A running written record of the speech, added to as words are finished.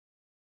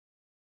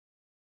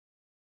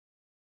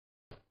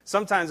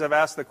Sometimes I've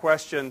asked the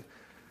question,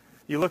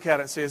 you look at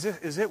it and say,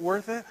 is it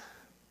worth it?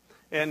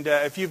 And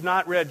if you've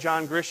not read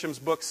John Grisham's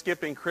book,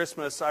 Skipping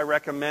Christmas, I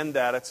recommend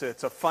that.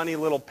 It's a funny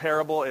little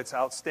parable. It's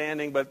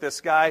outstanding. But this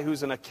guy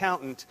who's an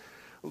accountant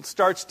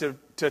starts to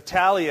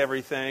tally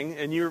everything,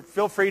 and you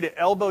feel free to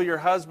elbow your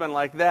husband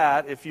like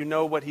that if you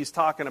know what he's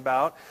talking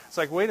about. It's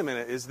like, wait a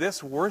minute, is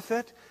this worth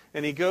it?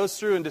 And he goes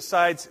through and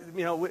decides,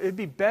 it'd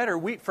be better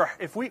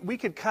if we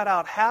could cut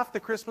out half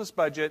the Christmas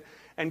budget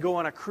and go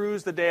on a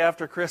cruise the day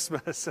after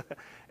Christmas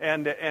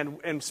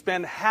and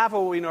spend half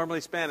of what we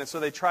normally spend. And so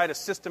they try to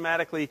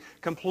systematically,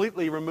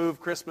 completely remove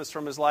Christmas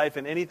from his life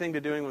and anything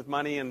to doing with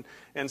money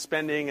and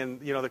spending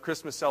and, the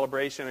Christmas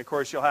celebration. Of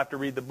course, you'll have to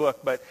read the book,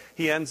 but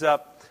he ends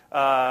up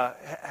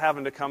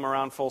having to come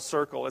around full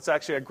circle. It's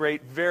actually a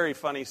great, very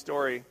funny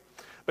story.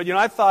 But,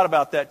 I've thought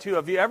about that too.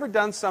 Have you ever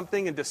done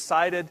something and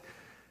decided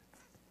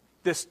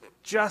this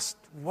just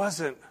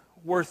wasn't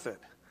worth it?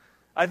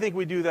 I think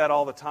we do that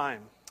all the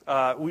time.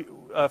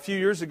 A few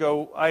years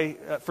ago,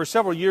 for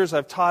several years,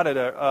 I've taught at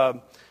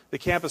the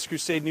Campus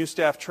Crusade New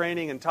Staff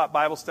Training and taught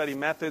Bible study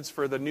methods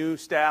for the new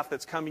staff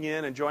that's coming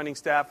in and joining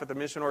staff at the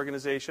mission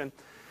organization.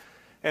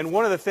 And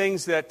one of the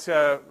things that,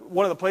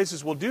 one of the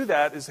places we'll do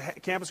that is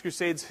Campus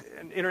Crusade's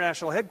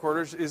international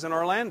headquarters is in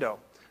Orlando.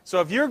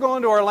 So if you're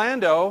going to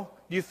Orlando,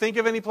 do you think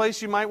of any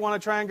place you might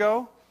want to try and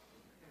go?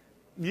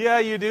 Yeah,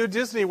 you do.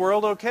 Disney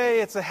World,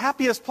 okay. It's the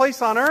happiest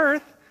place on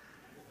earth.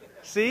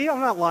 See, I'm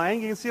not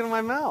lying. You can see it in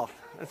my mouth.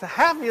 It's the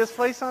happiest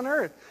place on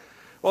earth.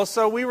 Well,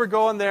 so we were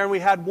going there, and we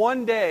had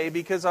one day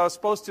because I was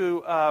supposed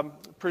to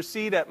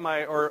preside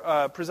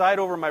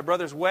over my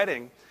brother's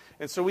wedding,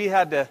 and so we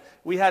had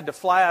to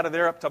fly out of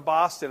there up to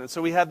Boston, and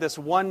so we had this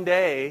one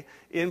day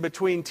in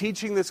between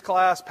teaching this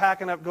class,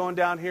 packing up, going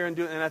down here, and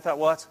I thought,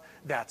 well,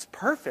 that's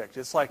perfect.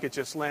 It's like it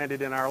just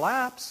landed in our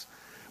laps.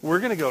 We're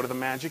going to go to the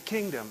Magic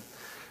Kingdom.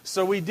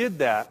 So we did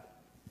that.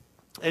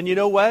 And you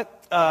know what?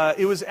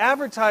 It was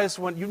advertised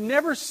when you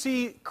never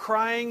see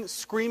crying,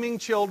 screaming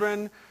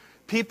children,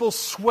 people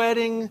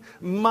sweating,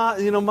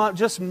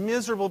 just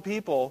miserable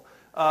people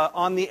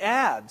on the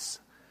ads.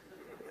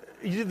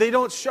 They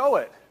don't show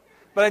it.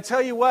 But I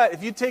tell you what,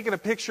 if you'd taken a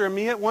picture of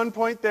me at one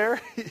point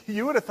there,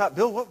 you would have thought,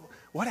 Bill,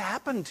 what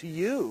happened to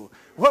you?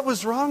 What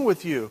was wrong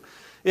with you?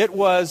 It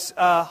was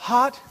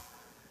hot,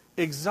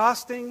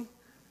 exhausting,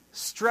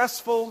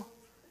 stressful,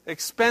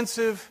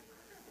 expensive,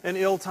 and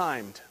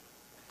ill-timed.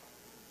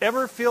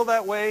 Ever feel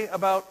that way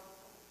about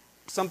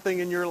something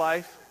in your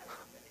life?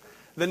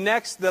 The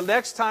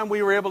next time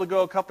we were able to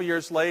go a couple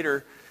years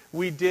later,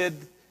 we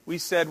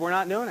said, we're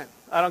not doing it.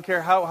 I don't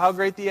care how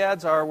great the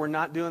ads are, we're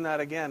not doing that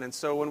again. And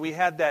so when we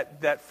had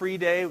that free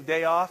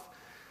day off,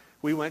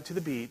 we went to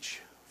the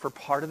beach for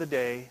part of the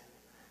day,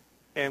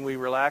 and we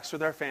relaxed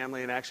with our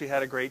family and actually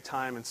had a great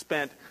time and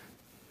spent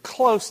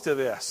close to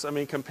this. I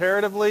mean,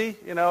 comparatively,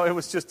 it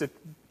was just to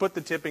put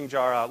the tipping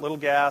jar out, little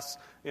gas,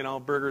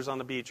 burgers on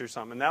the beach or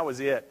something. And that was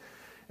it.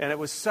 And it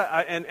was,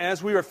 and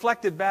as we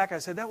reflected back, I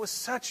said, that was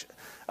such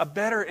a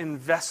better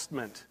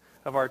investment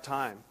of our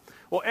time.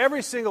 Well,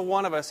 every single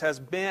one of us has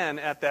been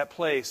at that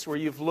place where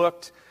you've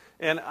looked,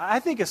 and I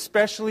think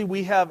especially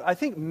I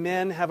think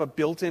men have a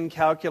built-in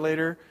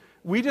calculator.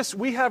 We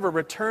have a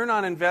return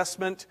on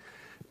investment,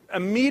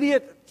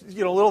 immediate,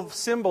 little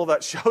symbol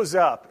that shows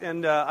up.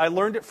 And I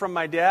learned it from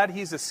my dad.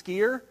 He's a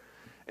skier,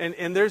 and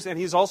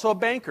he's also a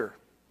banker.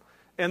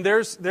 And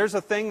there's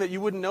a thing that you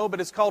wouldn't know, but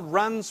it's called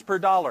runs per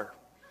dollar.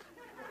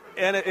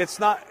 And it's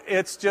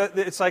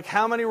like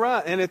how many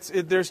runs, and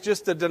there's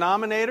just a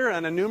denominator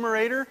and a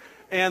numerator,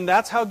 and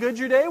that's how good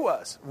your day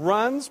was.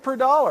 Runs per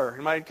dollar.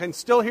 And I can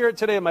still hear it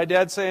today. My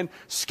dad saying,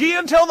 "Ski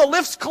until the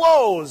lifts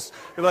close."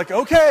 You're like,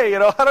 okay,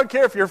 I don't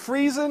care if you're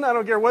freezing, I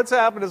don't care what's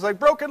happened. It's like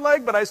broken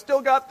leg, but I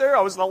still got there.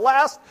 I was the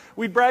last.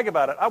 We'd brag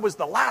about it. I was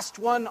the last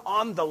one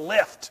on the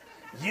lift.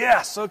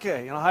 Yes,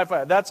 okay, high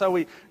five. That's how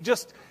we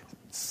just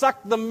suck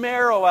the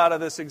marrow out of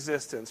this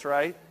existence,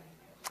 right?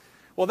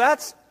 Well,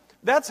 that's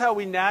how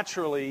we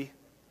naturally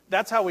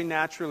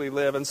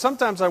live. And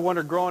sometimes I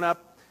wonder, growing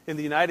up in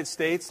the United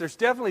States, there's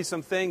definitely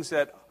some things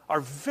that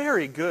are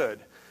very good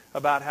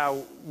about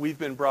how we've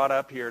been brought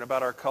up here and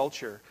about our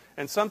culture.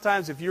 And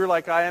sometimes if you're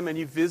like I am and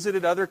you've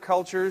visited other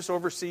cultures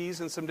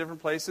overseas in some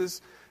different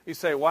places, you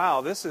say,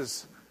 wow, this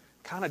is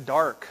kind of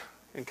dark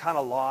and kind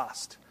of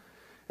lost.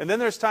 And then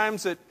there's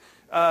times that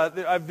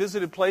I've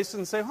visited places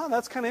and say,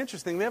 that's kind of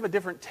interesting. They have a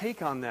different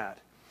take on that.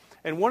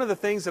 And one of the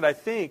things that I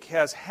think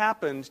has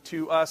happened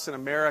to us in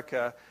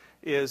America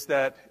is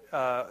that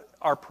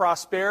our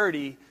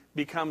prosperity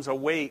becomes a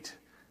weight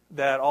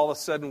that all of a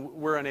sudden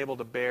we're unable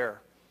to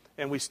bear.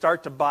 And we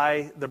start to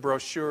buy the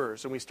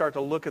brochures, and we start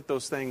to look at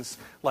those things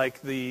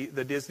like the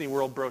Disney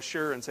World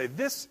brochure and say,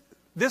 this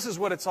is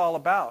what it's all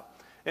about.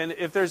 And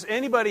if there's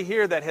anybody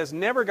here that has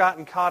never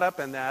gotten caught up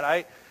in that,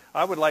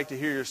 I would like to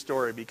hear your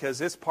story, because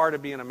this part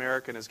of being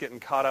American is getting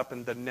caught up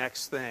in the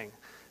next thing.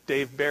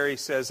 Dave Barry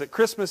says that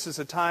Christmas is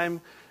a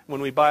time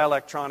when we buy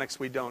electronics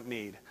we don't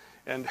need.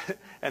 And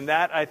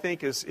that, I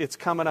think, it's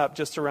coming up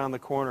just around the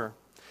corner.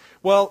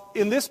 Well,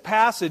 in this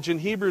passage in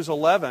Hebrews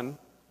 11,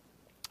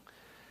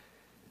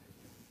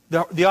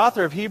 The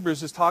author of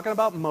Hebrews is talking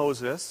about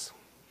Moses,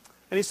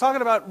 and he's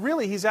talking about,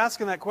 really, he's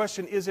asking that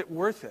question, is it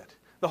worth it?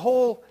 The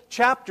whole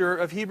chapter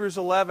of Hebrews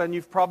 11,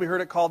 you've probably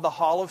heard it called the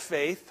Hall of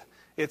Faith.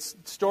 It's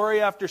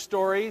story after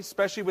story,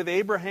 especially with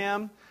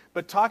Abraham,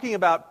 but talking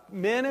about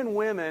men and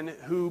women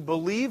who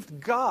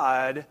believed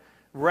God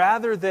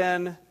rather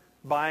than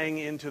buying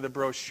into the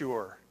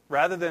brochure,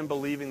 rather than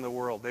believing the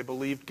world. They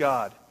believed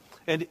God.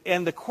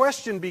 And the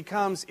question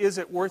becomes, is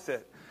it worth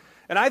it?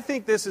 And I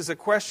think this is a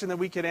question that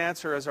we can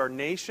answer as our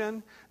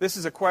nation. This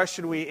is a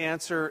question we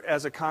answer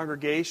as a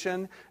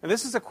congregation. And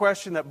this is a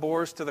question that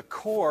bores to the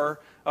core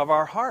of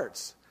our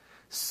hearts.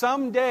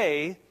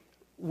 Someday,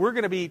 we're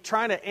going to be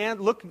trying to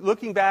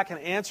looking back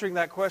and answering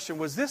that question.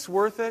 Was this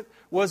worth it?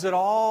 Was it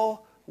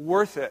all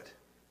worth it?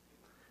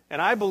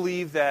 And I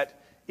believe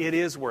that it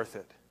is worth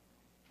it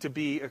to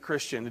be a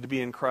Christian and to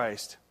be in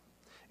Christ.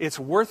 It's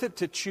worth it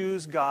to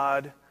choose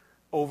God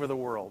over the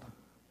world.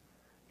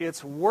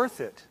 It's worth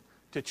it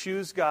to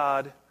choose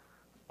God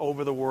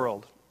over the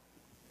world.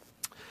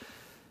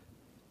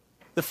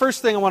 The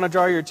first thing I want to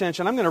draw your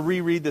attention, I'm going to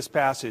reread this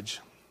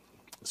passage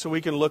so we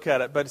can look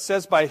at it. But it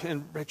says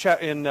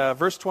in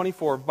verse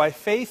 24, by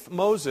faith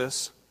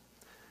Moses,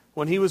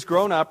 when he was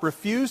grown up,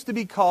 refused to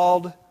be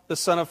called the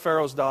son of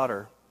Pharaoh's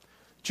daughter,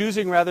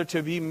 choosing rather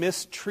to be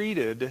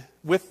mistreated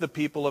with the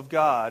people of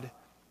God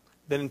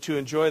than to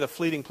enjoy the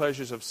fleeting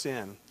pleasures of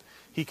sin.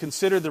 He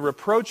considered the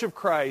reproach of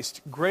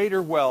Christ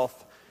greater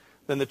wealth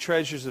than the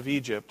treasures of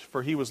Egypt,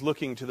 for he was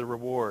looking to the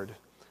reward.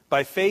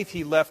 By faith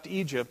he left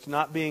Egypt,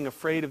 not being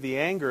afraid of the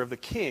anger of the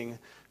king,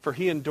 for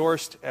he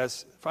endured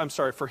as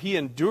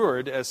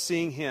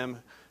seeing him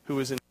who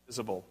is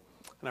invisible.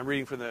 And I'm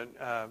reading from the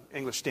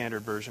English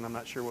Standard Version. I'm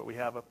not sure what we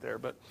have up there,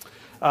 but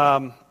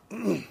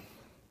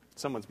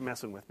someone's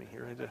messing with me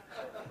here.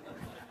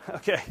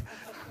 Okay.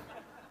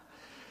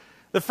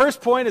 The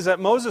first point is that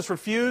Moses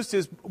refused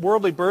his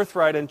worldly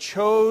birthright and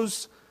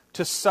chose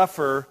to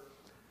suffer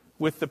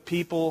with the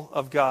people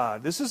of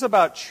God. This is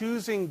about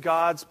choosing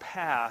God's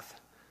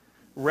path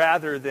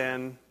rather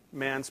than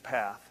man's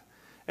path.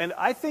 And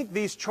I think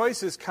these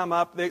choices come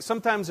up,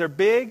 sometimes they're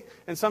big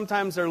and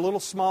sometimes they're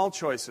little small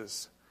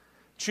choices.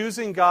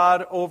 Choosing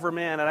God over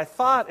man. And I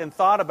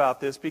thought about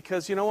this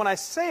because, when I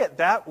say it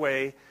that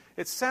way,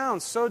 it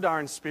sounds so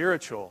darn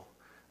spiritual.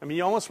 I mean,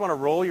 you almost want to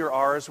roll your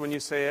R's when you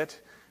say it,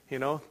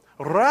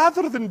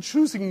 Rather than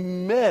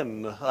choosing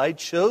men, I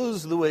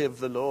chose the way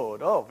of the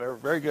Lord. Oh, very,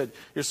 very good.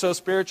 You're so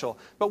spiritual.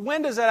 But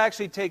when does that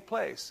actually take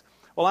place?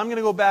 Well, I'm going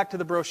to go back to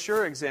the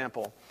brochure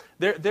example.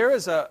 There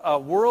is a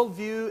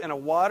worldview and a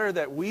water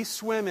that we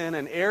swim in,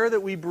 an air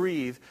that we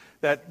breathe,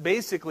 that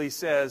basically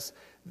says,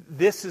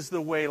 this is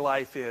the way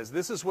life is.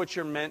 This is what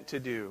you're meant to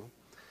do.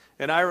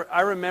 And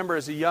I remember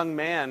as a young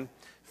man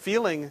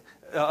feeling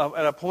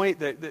at a point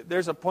that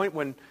there's a point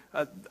when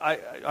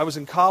I was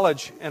in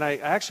college and I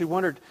actually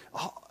wondered,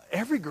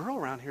 every girl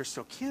around here is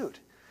so cute.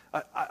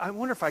 I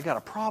wonder if I got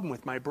a problem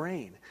with my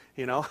brain.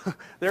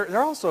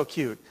 They're all so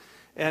cute.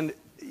 And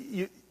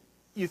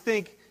you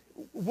think,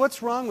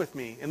 what's wrong with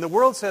me? And the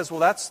world says,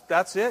 well,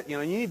 that's it.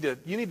 You need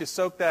to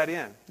soak that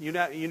in.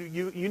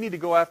 You need to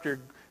go after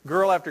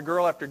girl after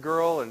girl after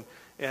girl,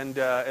 and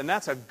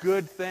that's a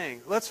good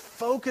thing. Let's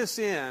focus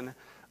in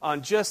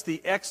on just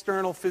the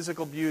external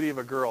physical beauty of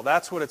a girl.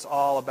 That's what it's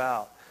all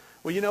about.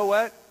 Well, you know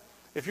what?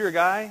 If you're a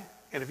guy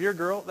and if you're a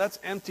girl, that's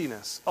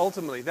emptiness.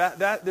 Ultimately,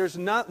 that there's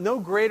no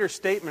greater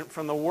statement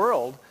from the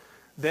world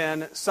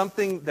than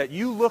something that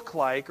you look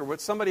like or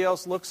what somebody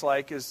else looks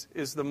like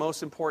is the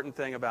most important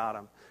thing about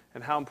them,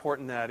 and how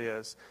important that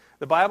is.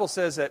 The Bible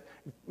says that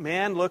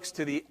man looks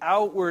to the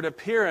outward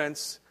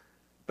appearance,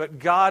 but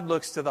God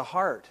looks to the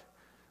heart.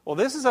 Well,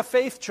 this is a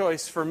faith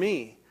choice for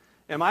me.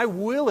 Am I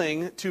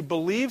willing to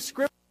believe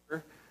Scripture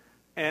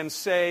and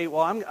say,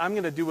 well, I'm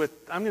going to do what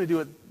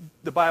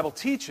the Bible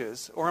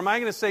teaches, or am I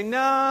going to say,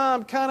 no,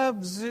 I'm kind of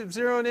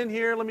zeroing in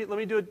here. Let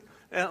me do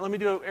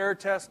an error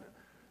test.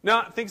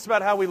 No, think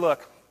about how we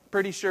look.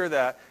 Pretty sure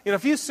that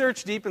if you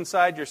search deep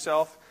inside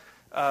yourself,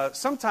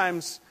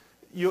 sometimes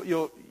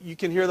you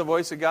can hear the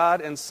voice of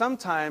God, and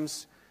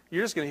sometimes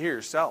you're just going to hear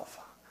yourself.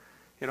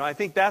 I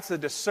think that's the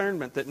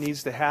discernment that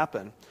needs to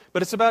happen.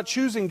 But it's about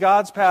choosing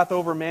God's path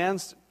over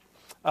man's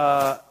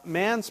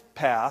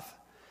path.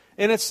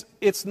 And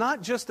it's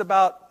not just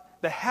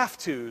about the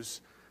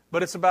have-tos,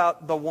 but it's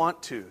about the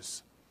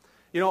want-tos.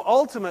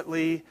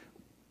 Ultimately,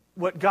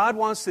 what God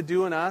wants to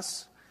do in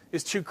us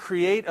is to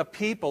create a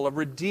people, a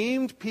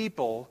redeemed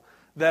people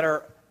that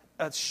are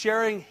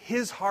sharing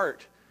His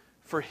heart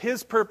for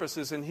His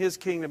purposes in His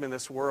kingdom in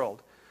this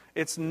world.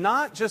 It's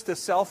not just a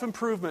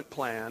self-improvement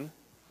plan,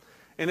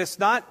 and it's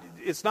not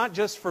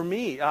just for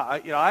me.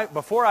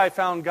 Before I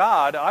found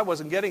God, I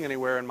wasn't getting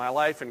anywhere in my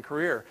life and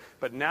career.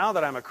 But now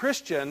that I'm a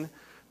Christian,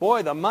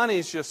 boy, the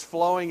money's just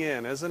flowing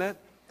in, isn't it?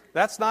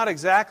 That's not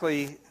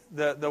exactly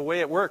the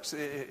way it works.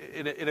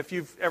 And if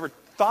you've ever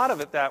thought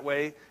of it that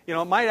way,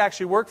 it might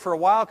actually work for a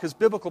while, because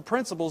biblical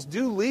principles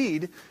do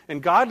lead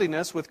in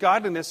godliness. With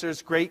godliness,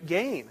 there's great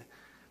gain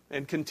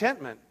and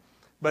contentment.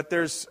 But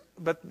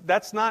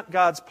that's not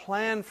God's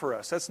plan for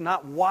us. That's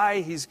not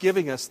why He's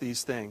giving us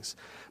these things.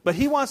 But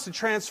He wants to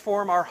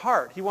transform our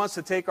heart. He wants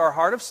to take our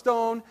heart of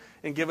stone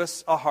and give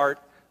us a heart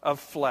of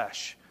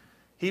flesh.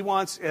 He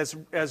wants,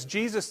 as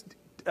Jesus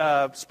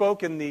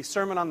spoke in the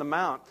Sermon on the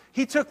Mount,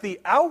 He took the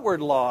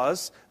outward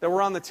laws that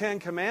were on the Ten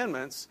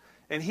Commandments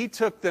and He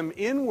took them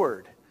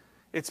inward.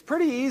 It's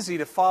pretty easy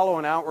to follow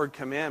an outward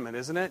commandment,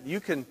 isn't it? You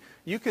can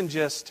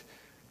just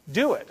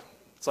do it.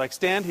 It's like,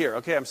 stand here.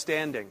 Okay, I'm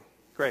standing.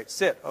 Great.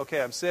 Sit.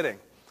 Okay, I'm sitting.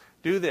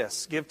 Do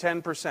this. Give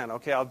 10%.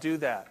 Okay, I'll do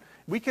that.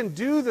 We can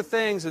do the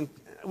things and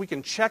we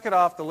can check it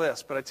off the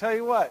list. But I tell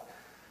you what,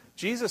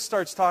 Jesus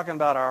starts talking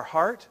about our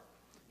heart.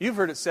 You've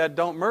heard it said,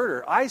 don't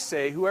murder. I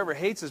say, whoever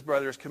hates his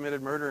brother has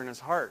committed murder in his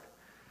heart.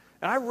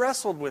 And I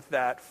wrestled with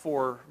that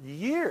for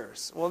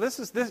years. Well, this.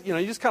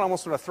 You just kind of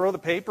almost want to throw the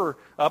paper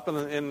up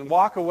and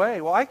walk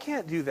away. Well, I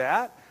can't do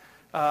that.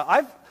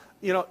 Do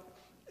you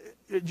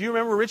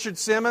remember Richard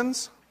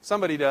Simmons?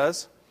 Somebody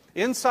does.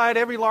 Inside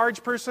every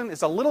large person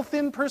is a little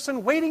thin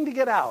person waiting to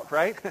get out,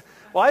 right?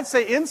 Well, I'd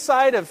say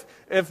inside of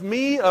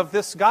me, of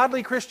this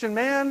godly Christian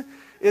man,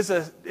 is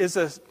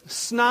a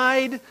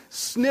snide,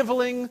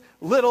 sniveling,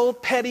 little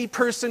petty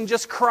person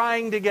just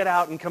crying to get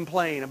out and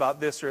complain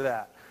about this or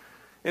that.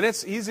 And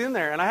he's in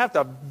there, and I have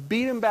to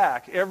beat him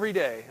back every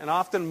day, and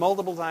often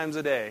multiple times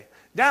a day.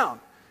 Down.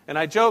 And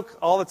I joke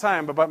all the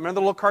time about, remember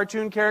the little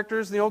cartoon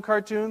characters in the old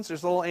cartoons? There's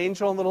the little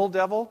angel and the little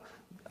devil.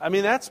 I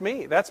mean, that's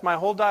me. That's my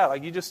whole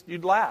dialogue.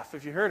 You'd laugh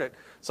if you heard it.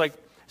 It's like,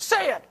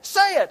 say it,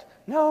 say it.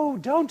 No,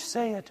 don't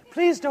say it.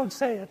 Please don't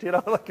say it.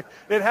 Like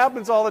it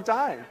happens all the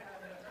time.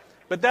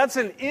 But that's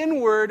an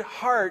inward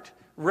heart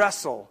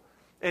wrestle.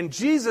 And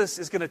Jesus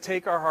is going to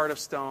take our heart of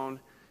stone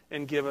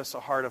and give us a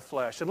heart of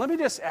flesh. And let me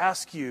just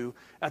ask you,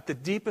 at the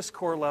deepest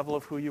core level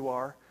of who you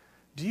are,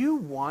 do you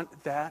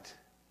want that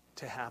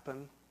to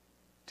happen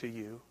to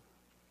you?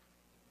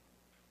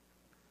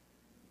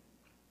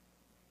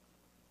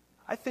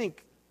 I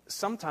think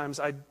sometimes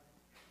I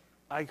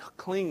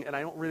cling and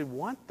I don't really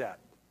want that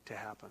to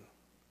happen.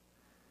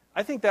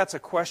 I think that's a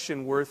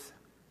question worth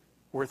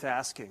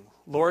asking.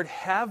 Lord,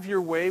 have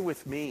your way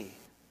with me.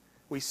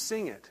 We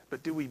sing it,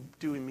 but do we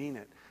mean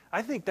it?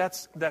 I think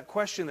that's that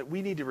question that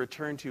we need to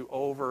return to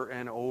over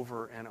and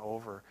over and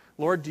over.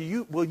 Lord,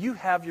 will you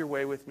have your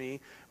way with me?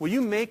 Will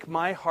you make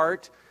my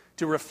heart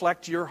to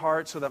reflect your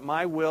heart so that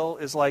my will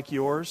is like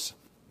yours?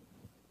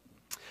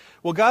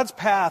 Well, God's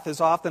path is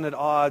often at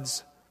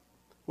odds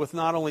with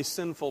not only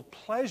sinful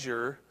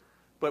pleasure,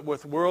 but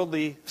with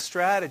worldly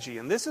strategy.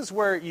 And this is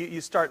where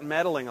you start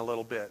meddling a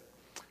little bit.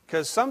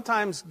 Because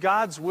sometimes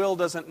God's will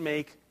doesn't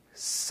make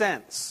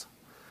sense.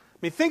 I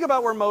mean, think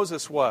about where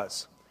Moses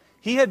was.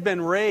 He had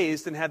been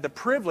raised and had the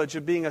privilege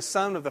of being a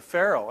son of the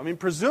Pharaoh. I mean,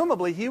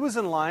 presumably he was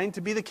in line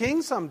to be the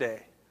king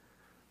someday.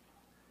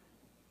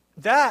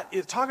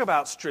 Talk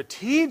about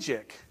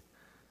strategic.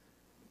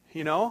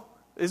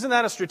 Isn't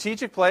that a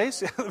strategic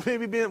place?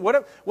 Maybe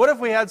what if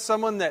we had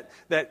someone that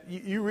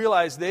you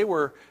realize they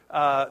were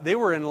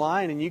in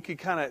line and you could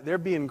they're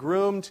being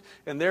groomed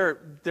and they're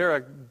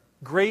a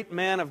great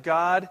man of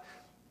God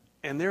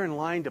and they're in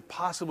line to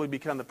possibly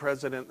become the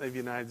president of the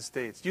United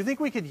States. Do you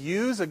think we could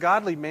use a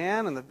godly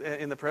man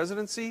in the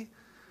presidency?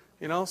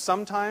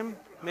 Sometime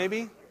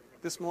maybe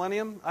this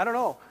millennium? I don't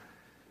know.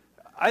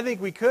 I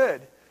think we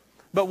could.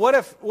 But what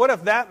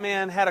if that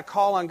man had a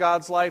call on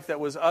God's life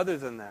that was other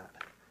than that?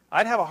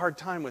 I'd have a hard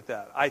time with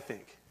that, I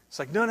think. It's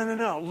like,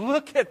 no.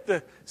 Look at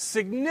the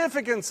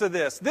significance of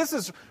this. This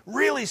is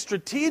really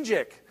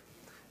strategic.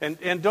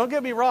 And don't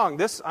get me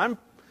wrong,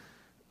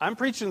 I'm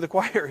preaching to the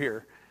choir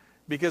here.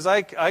 Because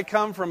I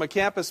come from a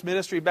campus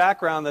ministry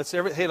background that's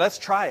hey, let's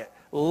try it.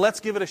 Let's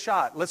give it a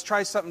shot. Let's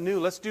try something new.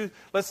 Let's give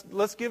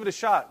it a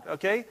shot,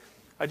 okay?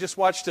 I just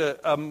watched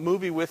a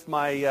movie with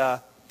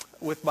my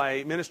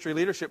ministry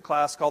leadership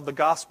class called The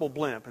Gospel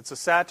Blimp. It's a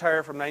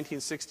satire from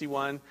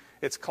 1961.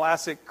 It's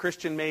classic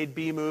Christian-made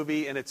B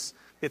movie, and it's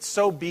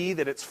so B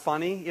that it's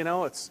funny,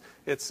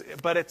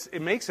 but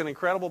it makes an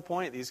incredible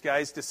point. These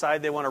guys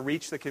decide they want to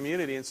reach the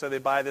community, and so they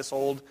buy this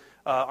old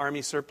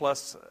Army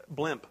surplus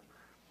blimp,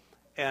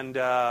 and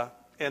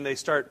they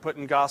start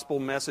putting gospel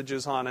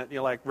messages on it.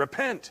 Like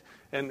repent,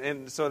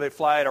 and so they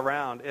fly it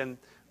around. And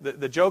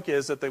the joke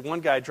is that the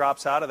one guy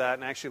drops out of that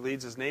and actually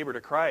leads his neighbor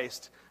to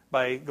Christ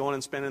by going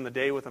and spending the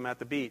day with him at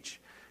the beach.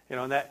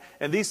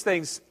 And these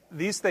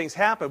things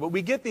happen, but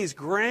we get these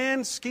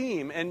grand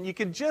scheme, and you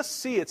can just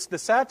see it's the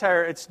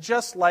satire. It's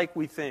just like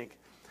we think.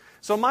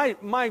 So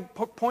my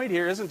point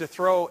here isn't to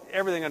throw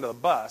everything under the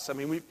bus. I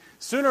mean,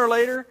 sooner or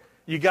later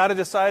you got to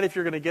decide if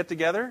you're going to get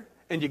together,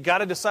 and you got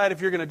to decide if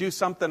you're going to do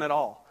something at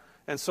all.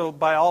 And so,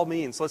 by all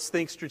means, let's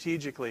think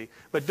strategically.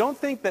 But don't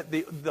think that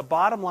the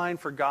bottom line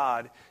for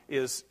God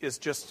is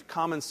just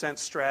common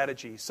sense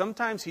strategy.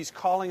 Sometimes He's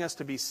calling us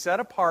to be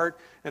set apart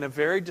in a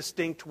very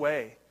distinct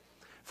way.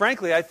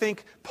 Frankly, I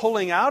think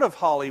pulling out of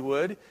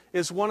Hollywood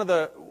is one of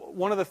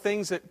the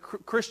things that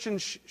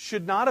Christians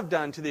should not have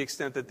done to the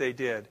extent that they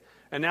did.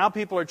 And now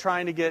people are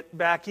trying to get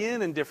back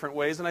in different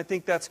ways, and I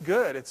think that's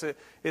good.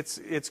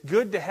 It's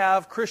good to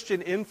have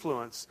Christian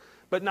influence.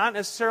 but not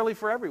necessarily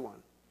for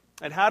everyone.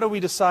 And how do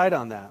we decide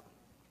on that?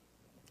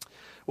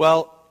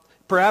 Well,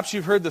 perhaps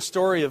you've heard the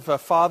story of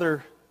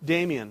Father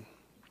Damien.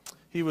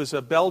 He was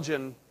a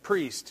Belgian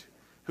priest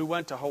who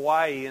went to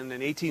Hawaii, and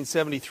in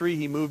 1873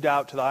 he moved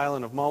out to the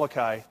island of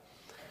Molokai.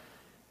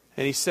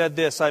 And he said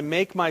this, "I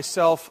make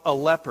myself a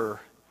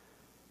leper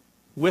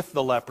with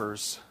the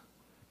lepers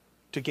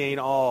to gain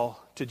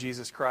all to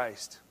Jesus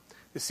Christ."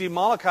 You see,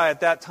 Molokai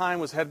at that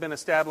time had been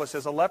established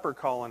as a leper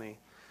colony.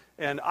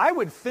 And I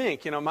would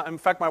think, in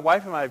fact, my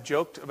wife and I have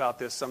joked about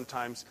this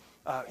sometimes.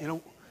 Do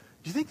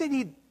you think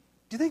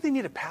they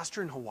need a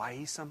pastor in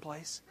Hawaii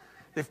someplace?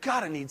 They've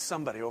got to need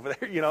somebody over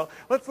there.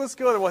 Let's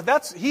go there.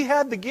 Well, he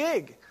had the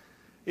gig.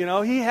 He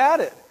had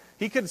it.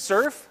 He could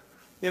surf.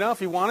 If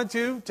he wanted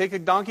to, take a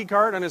donkey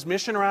cart on his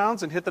mission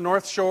rounds and hit the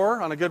North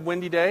Shore on a good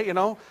windy day.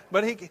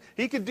 But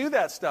he could do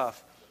that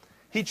stuff.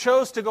 He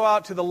chose to go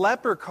out to the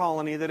leper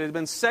colony that had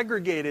been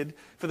segregated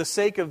for the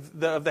sake of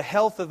the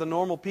health of the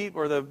normal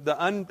people, or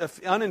the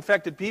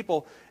uninfected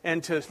people,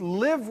 and to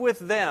live with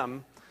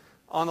them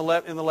in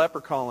the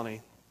leper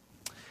colony.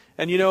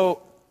 And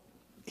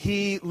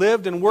he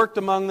lived and worked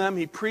among them.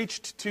 He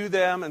preached to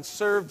them and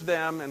served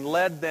them and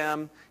led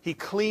them. He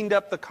cleaned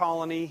up the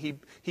colony.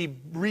 He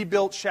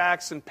rebuilt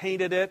shacks and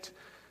painted it.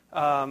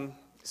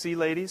 See,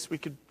 ladies,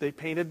 they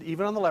painted,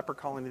 even on the leper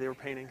colony, they were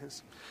painting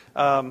his.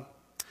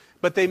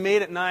 But they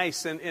made it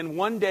nice, and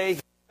one day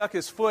he stuck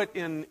his foot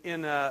he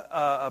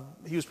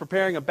was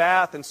preparing a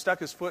bath and stuck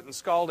his foot in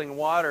scalding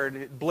water, and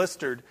it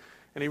blistered,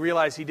 and he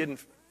realized he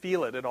didn't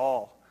feel it at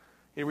all.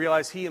 He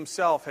realized he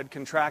himself had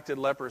contracted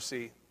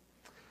leprosy.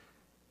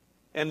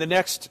 And the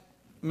next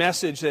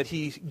message that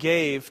he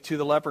gave to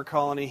the leper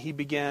colony, he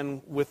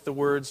began with the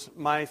words,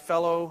 "My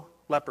fellow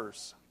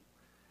lepers."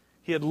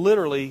 He had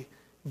literally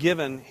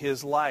given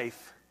his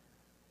life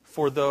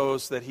for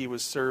those that he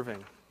was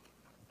serving.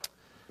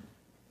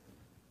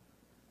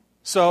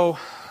 So,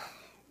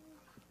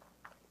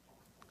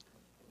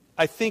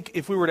 I think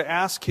if we were to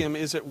ask him,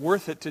 is it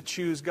worth it to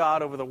choose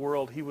God over the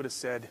world, he would have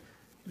said,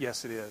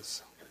 yes, it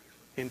is.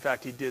 In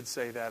fact, he did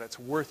say that. It's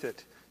worth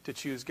it to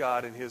choose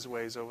God and his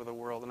ways over the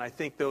world. And I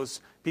think those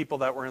people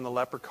that were in the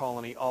leper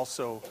colony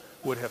also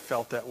would have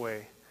felt that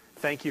way.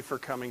 Thank you for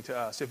coming to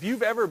us. If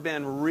you've ever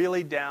been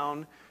really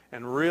down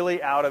and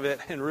really out of it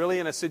and really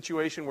in a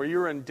situation where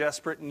you're in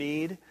desperate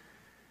need,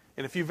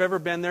 and if you've ever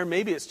been there,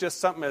 maybe it's just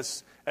something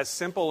as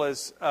simple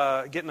as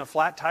getting a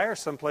flat tire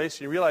someplace,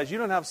 and you realize you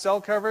don't have cell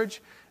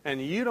coverage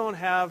and you don't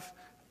have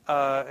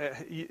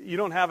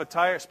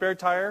a spare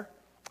tire.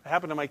 It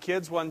happened to my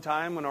kids one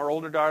time when our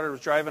older daughter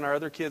was driving our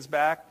other kids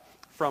back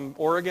from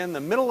Oregon, the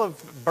middle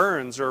of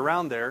Burns, or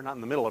around there, not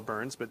in the middle of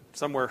Burns, but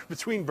somewhere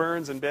between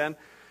Burns and Bend.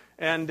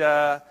 And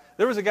there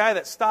was a guy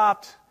that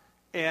stopped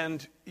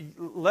and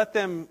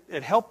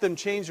helped them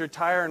change their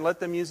tire and let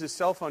them use his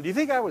cell phone. Do you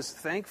think I was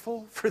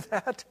thankful for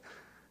that?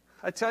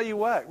 I tell you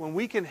what, when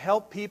we can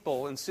help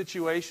people in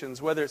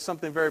situations, whether it's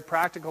something very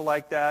practical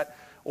like that,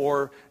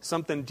 or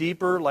something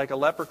deeper like a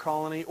leper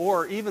colony,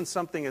 or even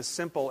something as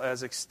simple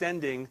as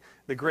extending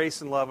the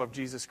grace and love of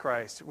Jesus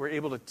Christ, we're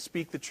able to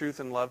speak the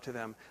truth and love to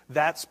them.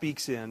 That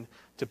speaks in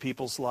to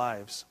people's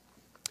lives.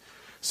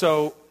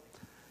 So,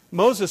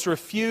 Moses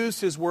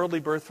refused his worldly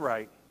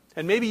birthright.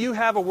 And maybe you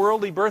have a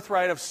worldly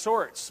birthright of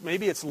sorts.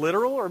 Maybe it's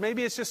literal, or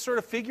maybe it's just sort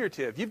of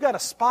figurative. You've got a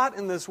spot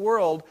in this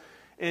world,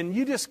 and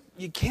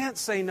you can't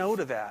say no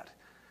to that.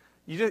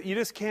 You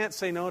just can't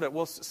say no to it.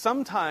 Well,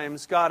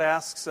 sometimes God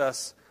asks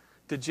us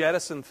to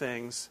jettison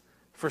things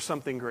for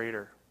something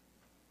greater.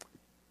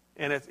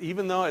 And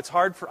even though it's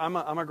hard I'm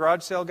a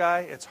garage sale guy,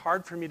 it's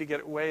hard for me to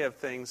get rid of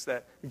things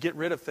that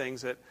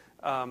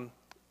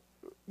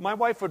my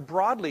wife would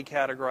broadly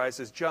categorize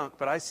as junk,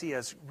 but I see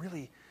as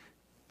really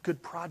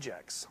good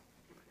projects.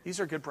 These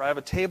are good. I have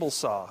a table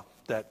saw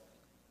that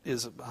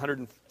is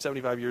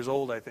 175 years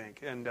old, I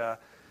think, and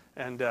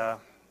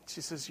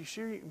she says, "You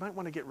sure you might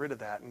want to get rid of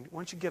that? And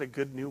why don't you get a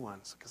good new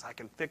one? Because I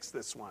can fix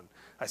this one.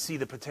 I see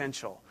the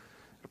potential.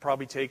 It'll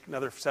probably take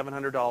another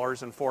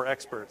 $700 and 4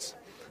 experts,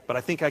 but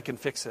I think I can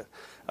fix it."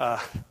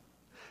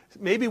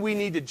 Maybe we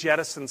need to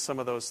jettison some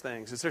of those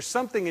things. Is there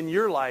something in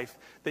your life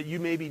that you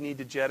maybe need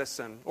to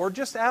jettison? Or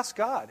just ask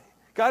God.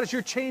 God, as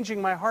you're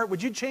changing my heart,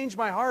 would you change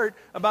my heart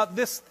about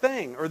this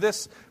thing, or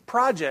this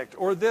project,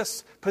 or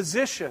this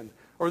position,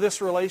 or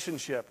this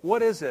relationship?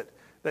 What is it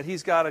that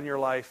he's got in your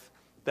life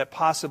that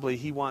possibly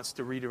he wants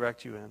to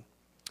redirect you in?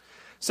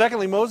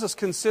 Secondly, Moses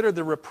considered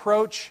the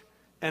reproach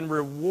and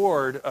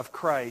reward of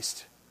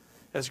Christ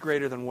as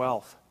greater than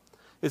wealth.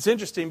 It's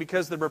interesting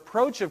because the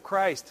reproach of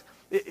Christ,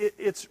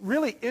 it's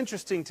really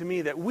interesting to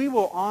me that we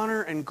will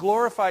honor and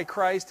glorify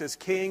Christ as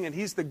King, and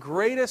he's the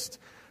greatest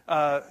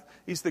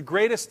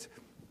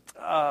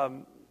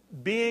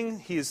being.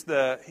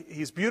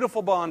 He's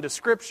beautiful beyond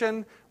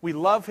description. We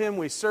love him,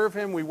 we serve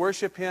him, we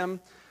worship him,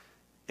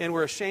 and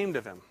we're ashamed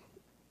of him.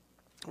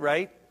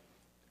 Right?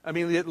 I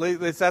mean,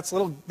 this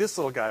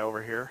little guy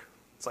over here.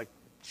 It's like,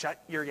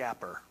 shut your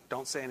yapper.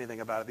 Don't say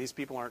anything about it. These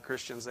people aren't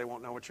Christians. They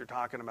won't know what you're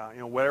talking about.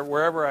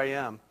 Wherever I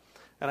am.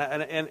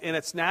 And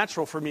it's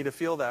natural for me to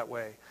feel that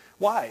way.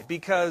 Why?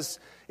 Because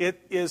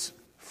it is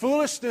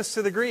foolishness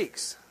to the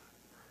Greeks,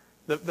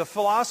 the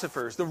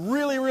philosophers, the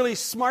really, really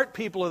smart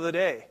people of the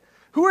day.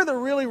 Who are the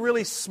really,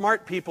 really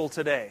smart people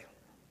today?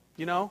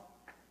 You know?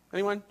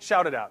 Anyone?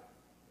 Shout it out.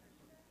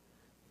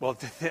 Well,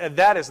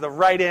 that is the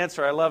right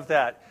answer. I love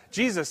that.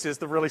 Jesus is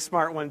the really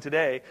smart one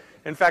today.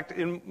 In fact,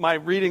 in my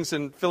readings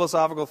in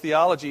philosophical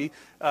theology,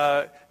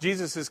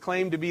 Jesus is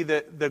claimed to be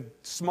the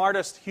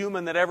smartest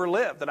human that ever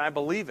lived, and I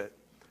believe it.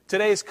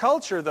 Today's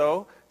culture,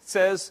 though,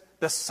 says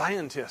the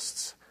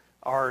scientists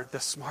are the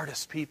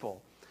smartest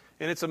people.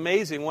 And it's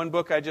amazing. One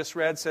book I just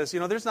read says,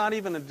 there's not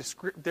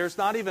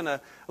even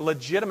a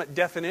legitimate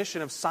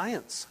definition of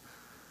science.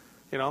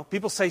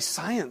 People say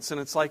science, and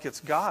it's like it's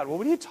God. Well,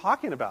 what are you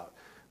talking about?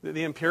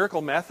 The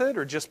empirical method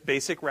or just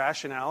basic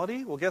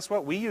rationality? Well, guess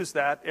what? We use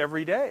that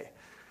every day.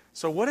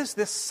 So what is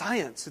this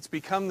science? It's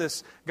become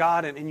this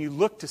God, and you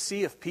look to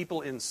see if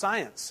people in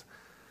science,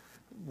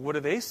 what do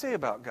they say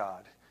about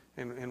God?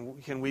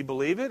 And can we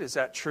believe it? Is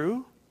that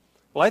true?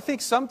 Well, I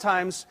think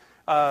sometimes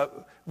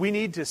we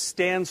need to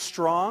stand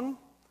strong,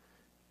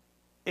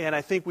 and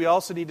I think we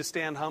also need to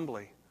stand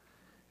humbly.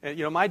 And,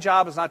 my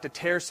job is not to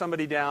tear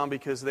somebody down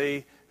because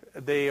they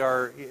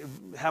are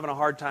having a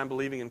hard time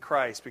believing in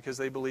Christ because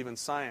they believe in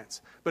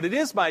science. But it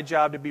is my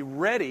job to be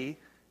ready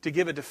to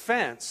give a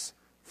defense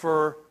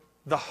for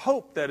the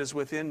hope that is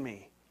within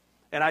me.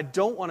 And I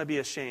don't want to be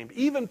ashamed.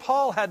 Even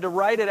Paul had to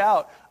write it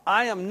out.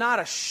 I am not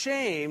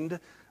ashamed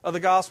of the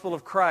gospel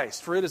of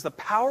Christ, for it is the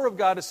power of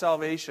God to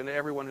salvation to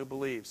everyone who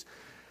believes.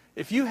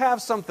 If you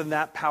have something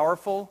that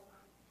powerful,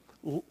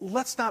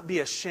 let's not be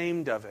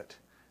ashamed of it.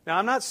 Now,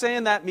 I'm not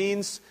saying that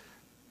means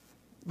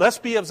let's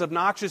be as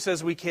obnoxious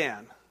as we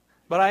can.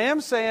 But I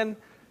am saying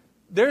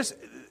let's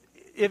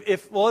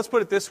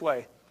put it this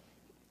way.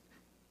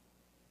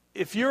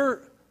 If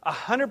you're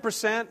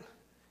 100%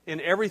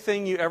 in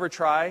everything you ever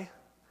try,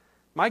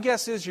 my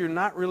guess is you're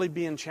not really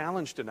being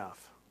challenged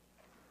enough.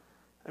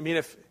 I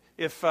mean,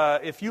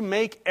 if you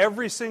make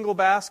every single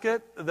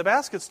basket, the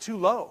basket's too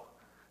low.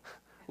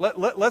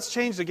 Let's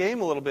change the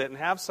game a little bit and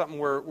have something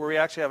where we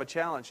actually have a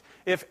challenge.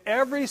 If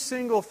every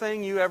single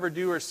thing you ever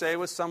do or say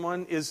with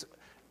someone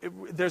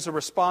there's a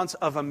response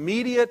of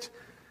immediate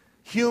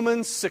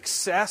human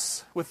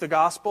success with the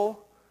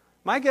gospel,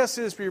 my guess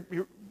is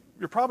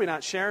you're probably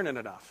not sharing it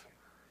enough.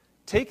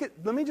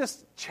 Let me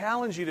just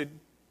challenge you to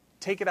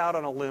take it out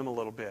on a limb a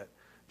little bit.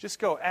 Just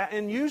go.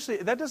 And usually,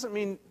 that doesn't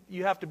mean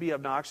you have to be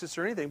obnoxious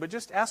or anything, but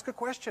just ask a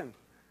question.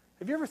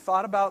 Have you ever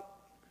thought about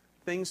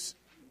things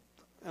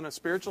on a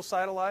spiritual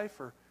side of life?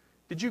 Or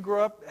did you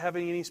grow up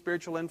having any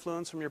spiritual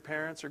influence from your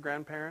parents or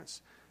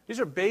grandparents? These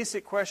are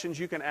basic questions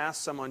you can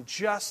ask someone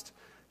just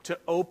to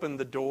open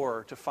the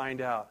door to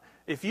find out.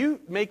 If you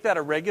make that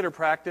a regular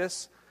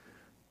practice,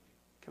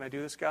 can I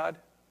do this, God?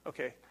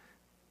 Okay.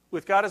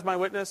 With God as my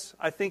witness,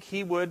 I think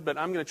He would, but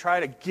I'm going to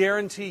try to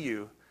guarantee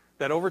you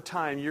that over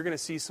time you're going to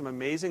see some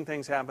amazing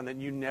things happen that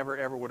you never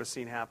ever would have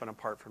seen happen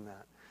apart from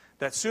that.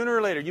 That sooner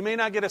or later, you may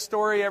not get a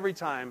story every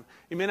time,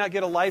 you may not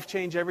get a life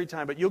change every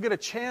time, but you'll get a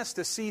chance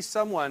to see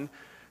someone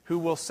who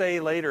will say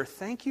later,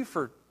 thank you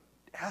for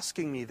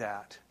asking me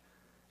that.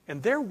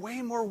 And they're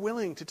way more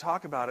willing to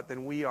talk about it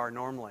than we are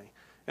normally.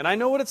 And I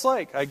know what it's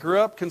like. I grew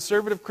up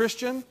conservative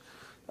Christian.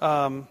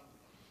 No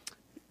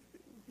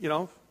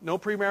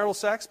premarital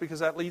sex because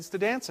that leads to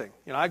dancing.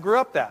 I grew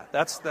up that.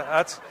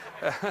 That's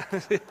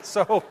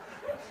so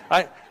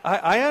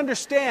I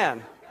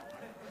understand.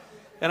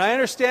 And I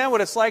understand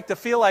what it's like to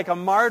feel like a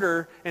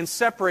martyr and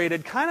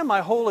separated kind of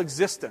my whole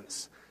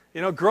existence.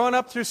 Growing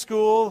up through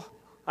school,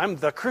 I'm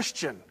the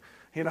Christian,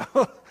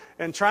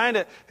 and trying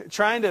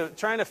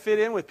to fit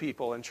in with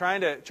people and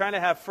trying to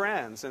have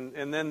friends,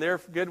 and then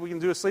they're good. We can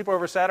do a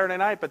sleepover Saturday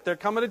night, but they're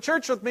coming to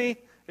church with me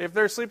if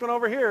they're sleeping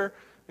over here,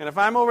 and if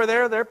I'm over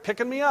there, they're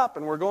picking me up,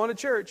 and we're going to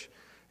church.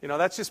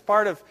 That's just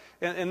part of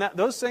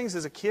those things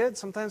as a kid.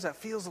 Sometimes that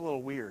feels a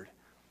little weird,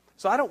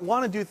 so I don't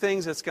want to do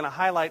things that's going to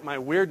highlight my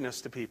weirdness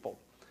to people.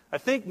 I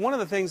think one of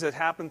the things that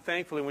happened,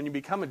 thankfully, when you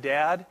become a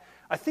dad,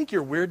 I think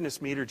your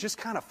weirdness meter just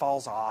kind of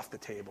falls off the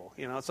table.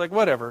 It's like,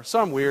 whatever.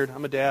 So I'm weird.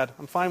 I'm a dad.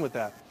 I'm fine with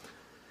that.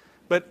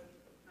 But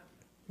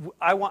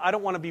I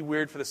don't want to be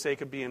weird for the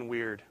sake of being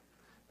weird.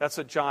 That's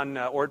what John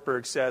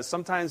Ortberg says.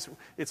 Sometimes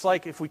it's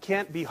like if we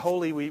can't be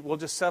holy, we'll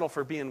just settle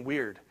for being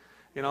weird.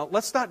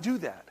 Let's not do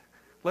that.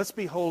 Let's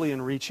be holy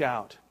and reach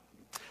out.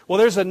 Well,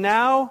 there's a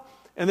now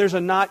and there's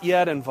a not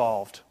yet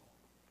involved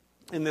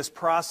in this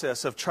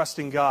process of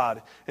trusting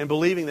God and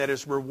believing that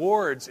His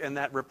rewards and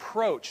that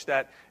reproach,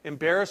 that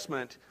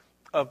embarrassment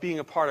of being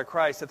a part of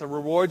Christ, that the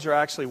rewards are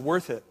actually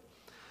worth it.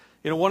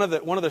 One of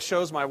the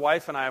shows my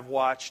wife and I have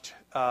watched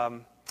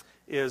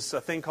is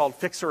a thing called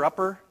Fixer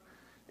Upper,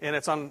 and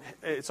it's on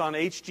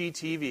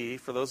HGTV.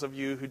 For those of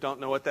you who don't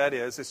know what that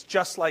is, it's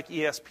just like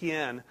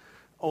ESPN,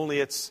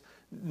 only it's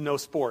no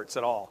sports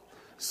at all.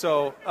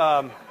 So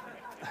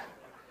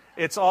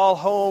it's all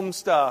home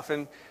stuff,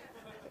 and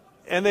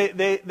And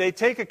they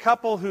take a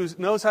couple who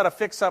knows how to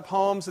fix up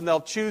homes, and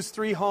they'll choose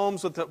 3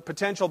 homes with the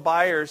potential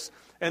buyers,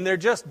 and they're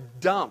just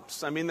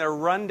dumps. I mean, they're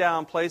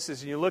run-down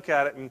places, and you look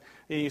at it, and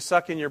you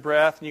suck in your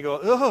breath, and you go,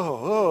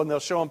 oh, and they'll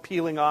show them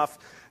peeling off,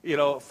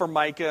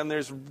 formica, and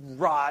there's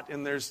rot,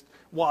 and there's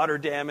water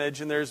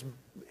damage, and there's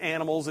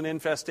animals and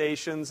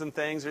infestations and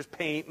things. There's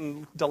paint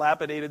and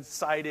dilapidated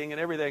siding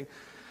and everything.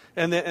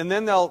 And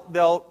then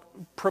they'll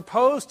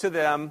propose to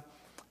them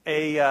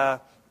a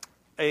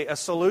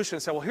solution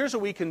and say, well, here's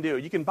what we can do.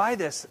 You can buy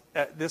this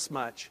at this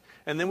much,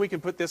 and then we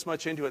can put this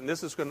much into it, and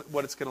this is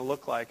what it's going to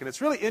look like. And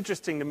it's really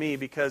interesting to me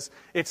because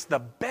it's the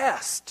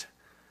best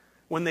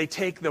when they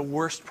take the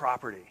worst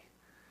property.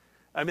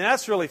 I mean,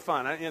 that's really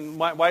fun. And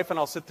my wife and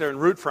I'll sit there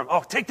and root for them.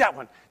 Oh, take that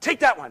one,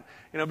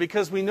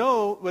 because we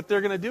know what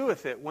they're going to do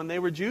with it when they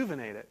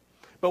rejuvenate it.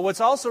 But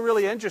what's also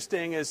really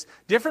interesting is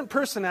different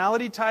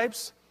personality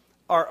types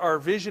are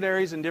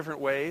visionaries in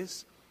different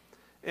ways.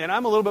 And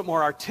I'm a little bit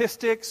more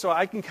artistic, so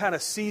I can kind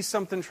of see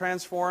something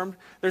transformed.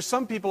 There's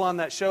some people on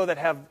that show that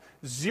have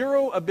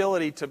zero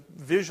ability to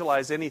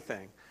visualize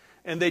anything.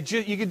 And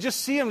you can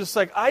just see them just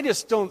like, I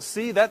just don't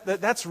see that.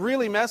 That's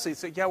really messy.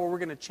 It's like, yeah, well, we're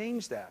going to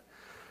change that.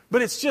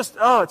 But it's just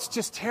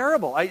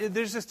terrible.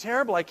 There's just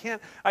terrible. I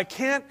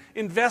can't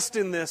invest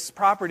in this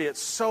property.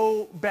 It's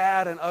so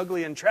bad and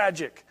ugly and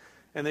tragic.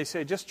 And they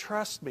say, just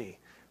trust me.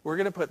 We're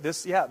going to put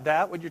this,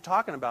 what you're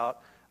talking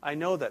about, I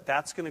know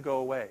that's going to go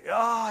away. Oh,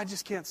 I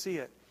just can't see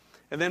it.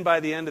 And then by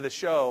the end of the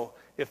show,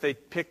 if they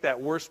pick that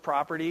worst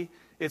property,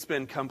 it's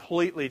been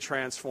completely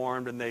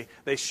transformed, and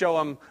they show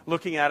them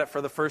looking at it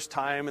for the first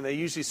time, and they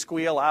usually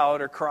squeal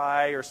out or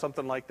cry or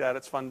something like that.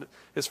 It's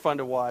fun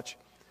to watch.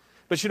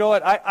 But you know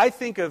what? I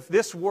think of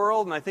this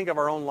world, and I think of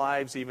our own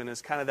lives even,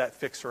 as kind of that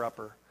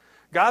fixer-upper.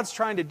 God's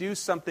trying to do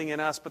something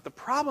in us, but the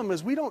problem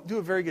is we don't do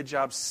a very good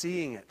job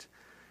seeing it.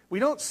 We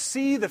don't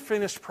see the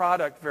finished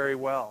product very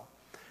well.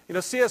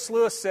 C.S.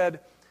 Lewis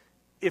said,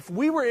 if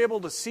we were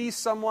able to see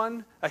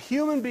someone, a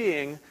human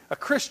being, a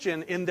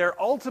Christian, in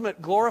their ultimate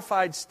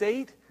glorified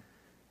state,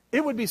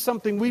 it would be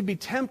something we'd be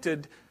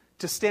tempted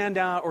to stand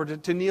down or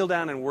to kneel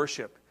down and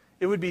worship.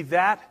 It would be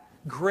that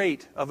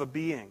great of a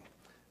being.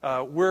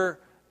 We're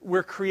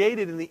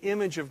created in the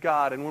image of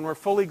God, and when we're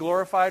fully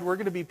glorified, we're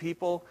going to be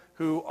people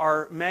who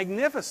are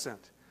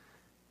magnificent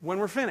when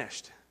we're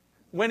finished,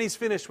 when He's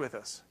finished with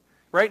us.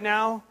 Right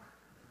now,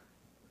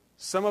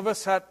 some of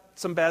us had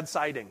some bad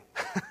siding.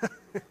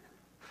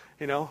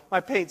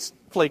 My paint's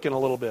flaking a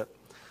little bit.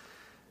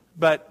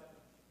 But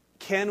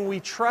can we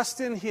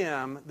trust in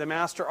Him, the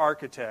master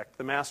architect,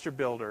 the master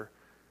builder,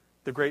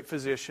 the great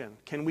physician?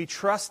 Can we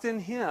trust in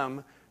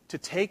Him to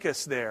take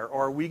us there?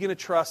 Or are we going to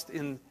trust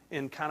in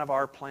kind of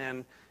our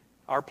plan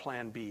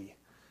B?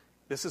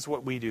 This is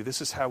what we do.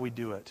 This is how we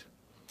do it.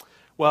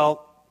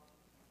 Well,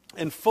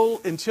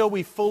 until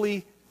we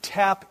fully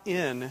tap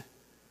in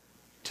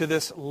to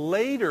this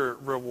later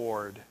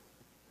reward,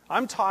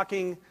 I'm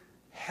talking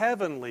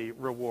heavenly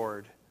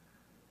reward,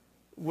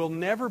 we'll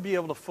never be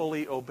able to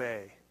fully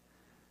obey.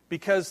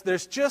 Because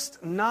there's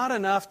just not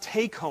enough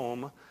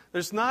take-home,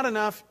 there's not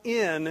enough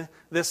in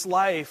this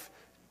life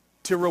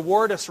to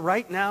reward us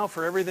right now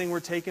for everything we're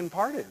taking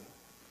part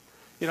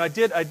in. I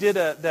did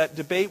that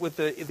debate with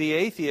the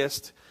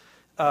atheist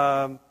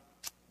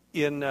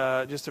in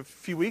just a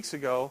few weeks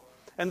ago,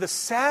 and the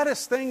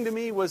saddest thing to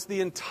me was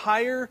the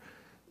entire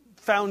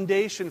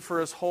foundation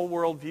for his whole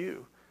worldview.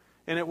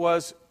 And it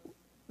was,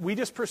 we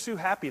just pursue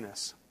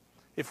happiness.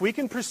 If we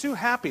can pursue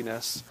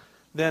happiness,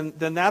 then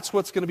that's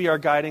what's going to be our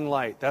guiding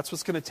light. That's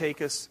what's going to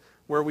take us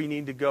where we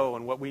need to go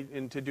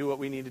and to do what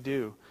we need to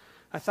do.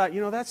 I thought,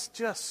 that's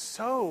just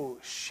so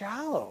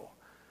shallow.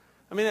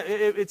 I mean,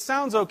 it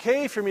sounds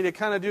okay for me to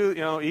kind of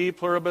do, e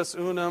pluribus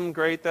unum,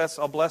 great,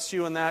 I'll bless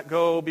you in that,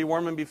 go, be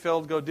warm and be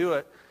filled, go do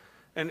it.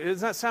 And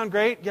does that sound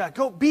great? Yeah,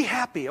 go, be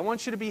happy. I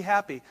want you to be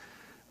happy.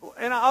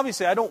 And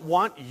obviously, I don't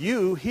want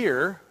you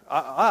here,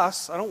 I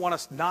don't want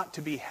us not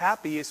to be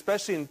happy,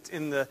 especially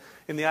in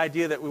the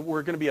idea that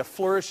we're going to be a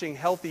flourishing,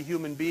 healthy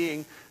human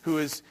being who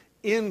is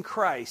in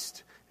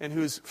Christ and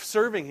who's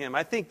serving Him.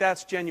 I think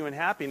that's genuine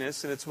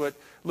happiness, and it's what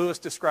Lewis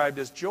described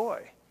as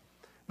joy.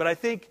 But I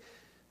think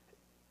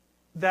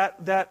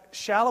that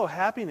shallow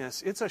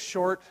happiness, it's a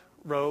short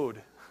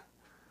road.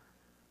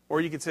 Or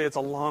you could say it's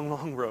a long,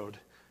 long road,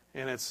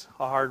 and it's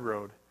a hard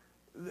road.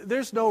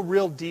 There's no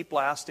real deep,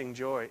 lasting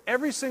joy.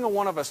 Every single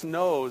one of us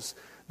knows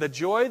the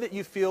joy that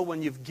you feel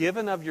when you've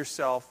given of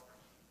yourself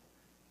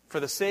for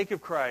the sake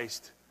of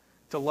Christ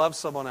to love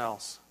someone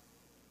else,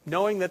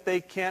 knowing that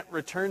they can't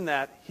return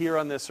that here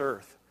on this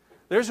earth.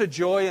 There's a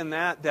joy in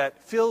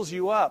that fills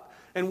you up.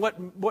 And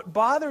what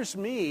bothers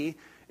me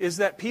is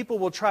that people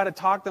will try to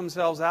talk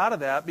themselves out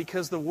of that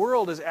because the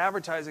world is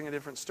advertising a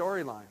different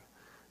storyline.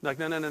 Like,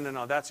 no,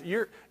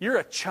 you're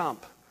a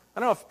chump. I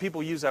don't know if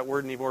people use that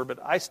word anymore, but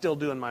I still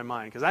do in my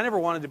mind, because I never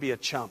wanted to be a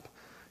chump.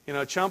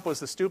 A chump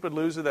was the stupid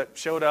loser that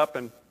showed up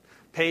and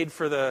paid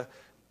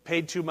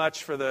too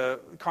much for the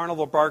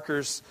Carnival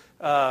Barker's,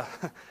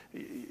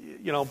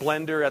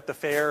 blender at the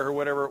fair or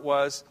whatever it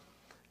was.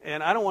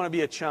 And I don't want to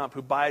be a chump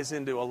who buys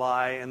into a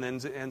lie and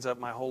then ends up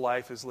my whole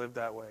life is lived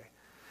that way.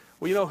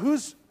 Well, you know,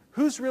 who's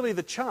really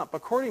the chump?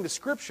 According to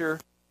Scripture,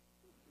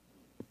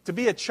 to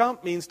be a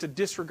chump means to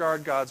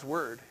disregard God's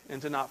word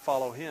and to not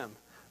follow Him.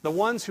 The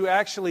ones who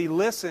actually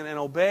listen and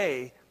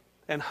obey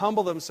and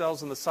humble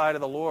themselves in the sight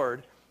of the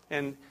Lord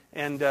and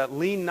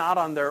lean not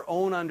on their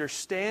own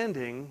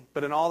understanding,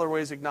 but in all their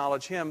ways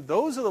acknowledge Him,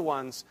 those are the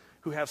ones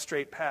who have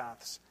straight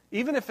paths.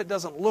 Even if it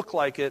doesn't look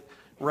like it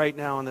right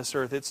now on this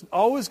earth, it's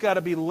always got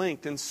to be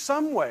linked in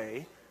some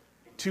way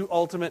to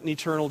ultimate and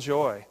eternal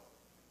joy.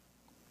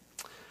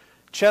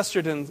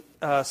 Chesterton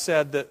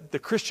said that the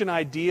Christian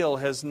ideal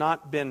has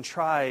not been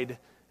tried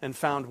and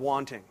found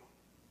wanting.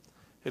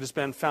 It has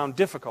been found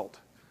difficult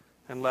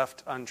and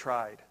left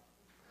untried.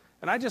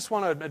 And I just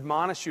want to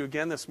admonish you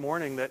again this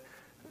morning that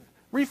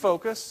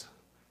refocus.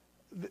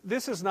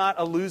 This is not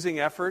a losing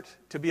effort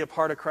to be a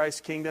part of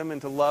Christ's kingdom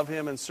and to love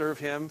Him and serve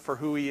Him for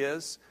who He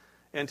is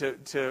and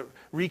to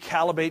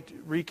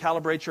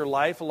recalibrate your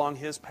life along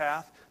His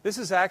path. This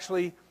is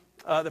actually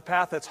the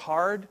path that's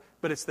hard,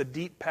 but it's the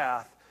deep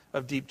path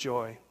of deep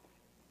joy.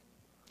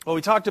 Well,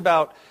 we talked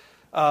about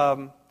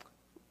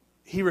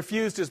he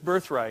refused his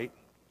birthright,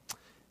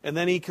 and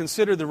then he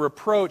considered the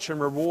reproach and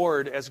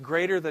reward as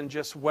greater than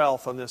just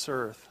wealth on this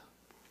earth.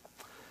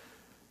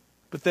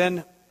 But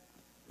then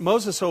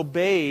Moses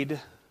obeyed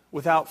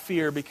without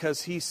fear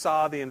because he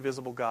saw the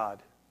invisible God.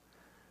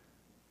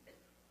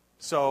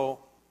 So,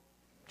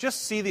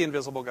 just see the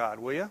invisible God,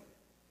 will you?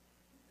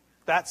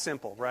 That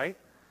simple, right?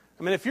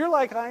 I mean, if you're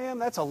like I am,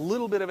 that's a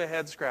little bit of a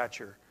head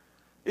scratcher.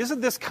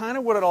 Isn't this kind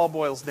of what it all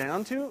boils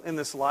down to in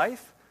this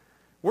life?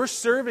 We're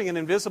serving an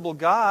invisible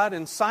God,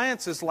 and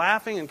science is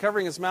laughing and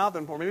covering his mouth,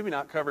 or maybe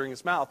not covering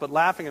his mouth, but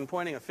laughing and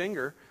pointing a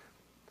finger.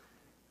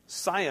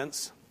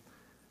 Science,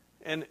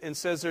 and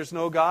says there's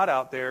no God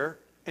out there,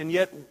 and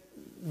yet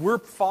we're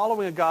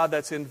following a God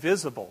that's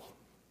invisible.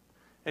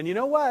 And you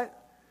know what?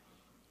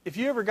 If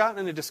you ever gotten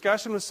in a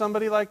discussion with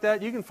somebody like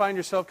that, you can find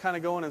yourself kind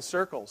of going in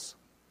circles.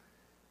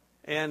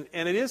 And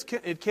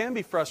it can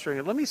be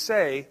frustrating. Let me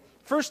say,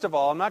 first of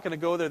all, I'm not going to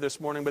go there this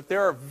morning, but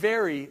there are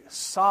very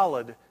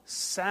solid,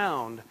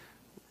 sound,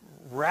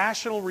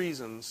 rational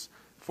reasons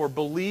for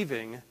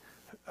believing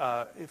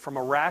from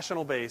a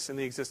rational base in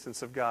the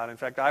existence of God. In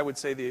fact, I would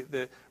say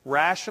the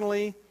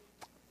rationally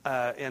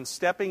and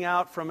stepping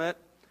out from it,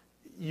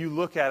 you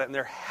look at it and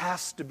there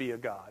has to be a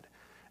God.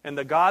 And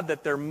the God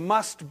that there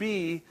must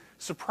be,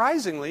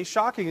 surprisingly,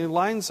 shockingly,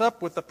 lines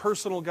up with the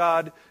personal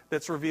God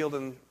that's revealed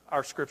in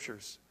our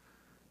Scriptures.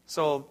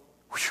 So,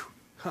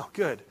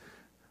 good.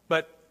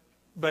 But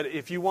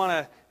if you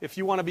want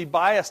to be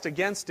biased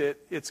against it,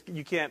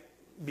 you can't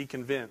be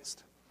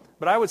convinced.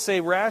 But I would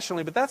say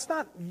rationally, but that's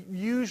not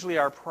usually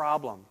our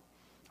problem.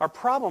 Our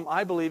problem,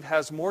 I believe,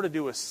 has more to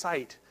do with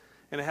sight,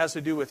 and it has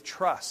to do with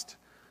trust.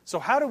 So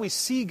how do we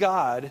see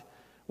God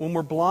when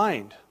we're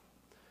blind?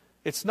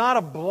 It's not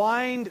a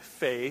blind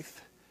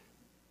faith,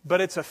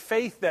 but it's a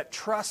faith that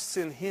trusts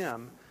in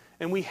Him.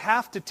 And we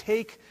have to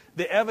take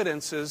the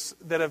evidences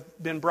that have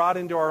been brought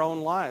into our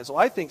own lives. Well,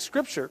 I think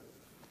Scripture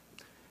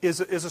is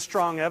a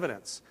strong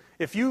evidence.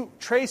 If you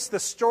trace the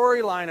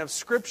storyline of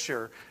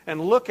Scripture and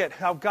look at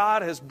how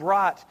God has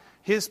brought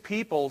His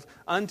people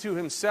unto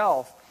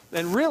Himself,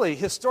 then really,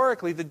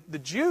 historically, the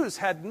Jews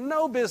had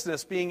no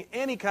business being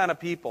any kind of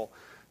people.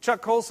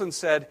 Chuck Colson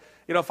said,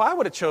 if I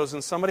would have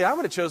chosen somebody, I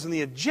would have chosen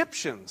the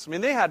Egyptians. I mean,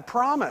 they had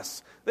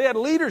promise. They had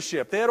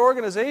leadership. They had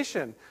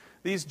organization.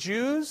 These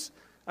Jews,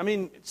 I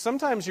mean,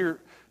 sometimes you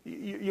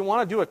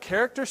want to do a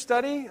character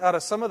study out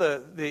of some of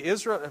the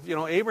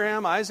Israel,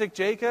 Abraham, Isaac,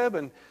 Jacob,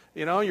 and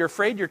you're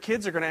afraid your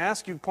kids are going to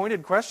ask you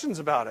pointed questions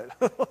about it.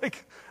 I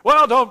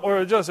don't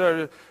want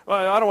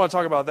to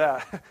talk about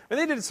that. And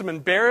they did some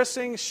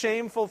embarrassing,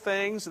 shameful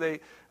things.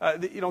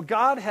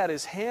 God had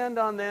His hand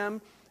on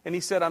them, and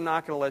He said, "I'm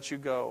not going to let you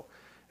go."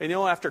 And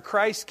after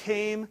Christ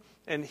came,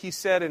 and He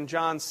said in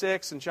John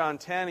 6 and John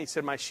 10, He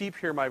said, "My sheep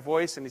hear my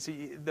voice," and He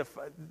said,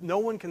 "No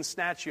one can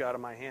snatch you out of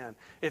my hand."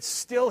 It's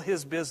still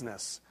His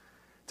business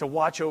to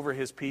watch over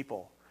His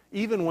people,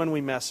 even when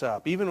we mess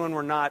up, even when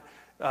we're not.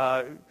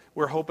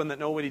 We're hoping that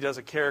nobody does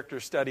a character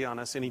study on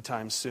us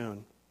anytime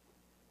soon.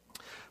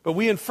 But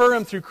we infer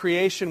Him through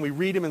creation. We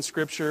read Him in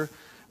Scripture.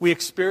 We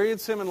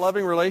experience Him in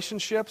loving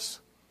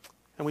relationships,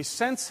 and we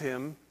sense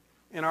Him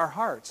in our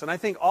hearts. And I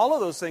think all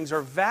of those things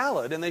are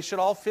valid, and they should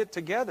all fit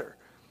together.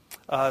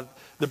 The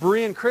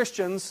Berean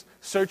Christians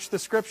search the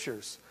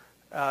Scriptures.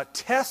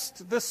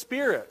 Test the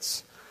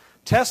spirits.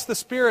 Test the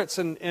spirits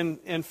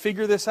and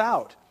figure this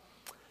out.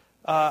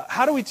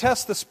 How do we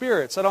test the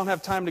spirits? I don't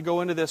have time to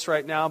go into this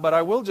right now, but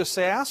I will just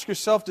say, ask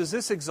yourself, does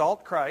this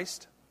exalt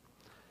Christ?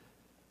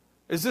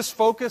 Is this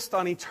focused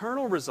on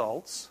eternal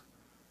results?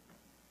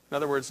 In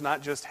other words,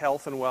 not just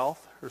health and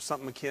wealth or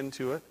something akin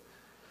to it.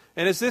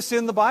 And is this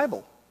in the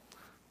Bible?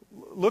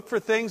 Look for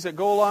things that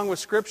go along with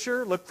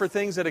Scripture. Look for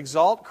things that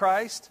exalt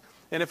Christ.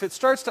 And if it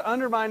starts to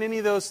undermine any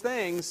of those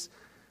things,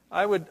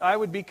 I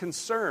would be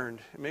concerned.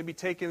 Maybe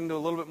take into a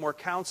little bit more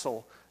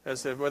counsel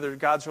as to whether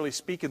God's really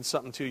speaking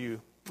something to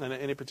you in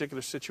any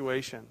particular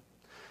situation.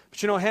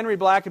 But you know, Henry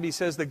Blackaby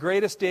says the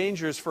greatest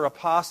dangers for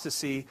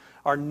apostasy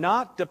are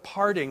not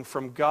departing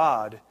from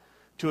God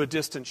to a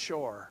distant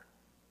shore,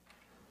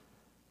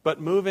 but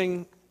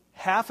moving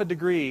half a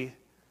degree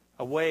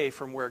away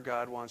from where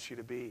God wants you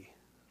to be.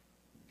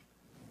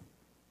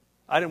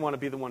 I didn't want to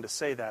be the one to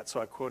say that,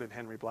 so I quoted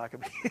Henry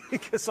Blackaby,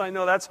 because I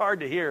know that's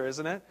hard to hear,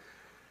 isn't it?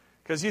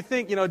 Because you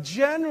think,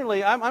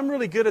 generally, I'm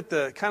really good at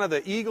the kind of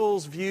the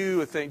eagle's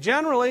view of things.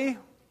 Generally,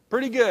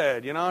 pretty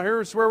good.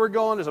 Here's where we're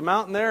going. There's a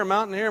mountain there, a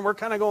mountain here, and we're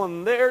kind of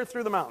going there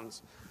through the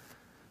mountains.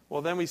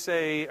 Well, then we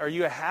say, are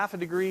you a half a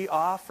degree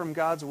off from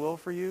God's will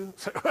for you?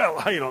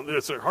 Well,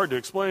 it's hard to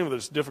explain.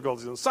 There's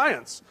difficulties in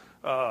science.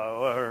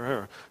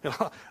 I'll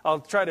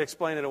try to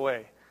explain it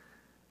away.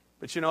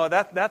 But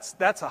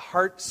that's a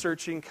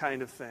heart-searching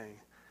kind of thing.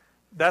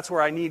 That's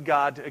where I need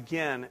God to,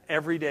 again,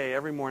 every day,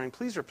 every morning,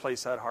 please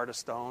replace that heart of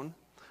stone.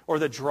 Or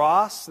the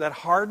dross that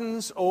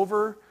hardens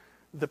over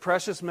the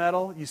precious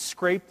metal, you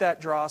scrape that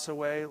dross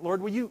away.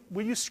 Lord, will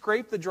you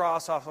scrape the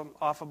dross off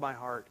of my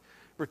heart?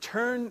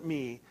 Return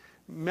me,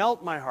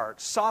 melt my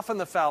heart, soften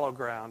the fallow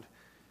ground.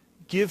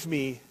 Give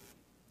me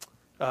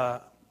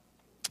that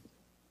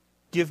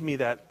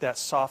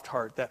soft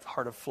heart, that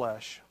heart of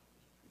flesh.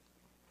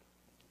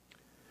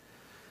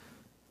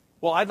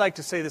 Well, I'd like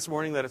to say this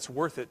morning that it's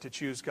worth it to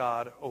choose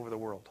God over the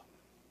world.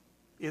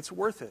 It's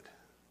worth it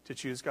to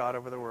choose God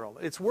over the world.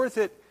 It's worth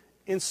it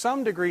in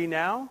some degree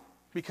now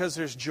because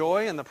there's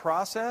joy in the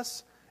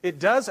process. It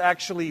does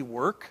actually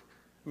work.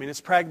 I mean,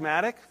 it's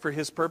pragmatic for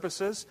His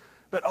purposes,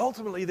 but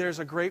ultimately there's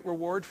a great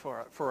reward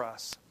for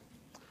us.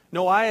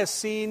 No eye has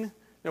seen,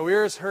 no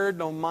ear has heard,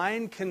 no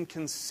mind can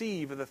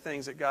conceive of the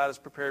things that God has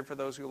prepared for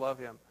those who love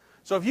Him.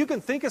 So if you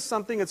can think of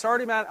something, it's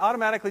already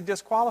automatically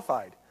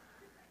disqualified.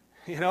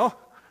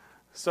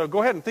 So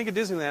go ahead and think of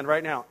Disneyland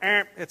right now.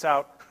 It's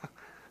out.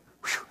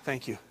 Whew,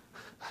 thank you.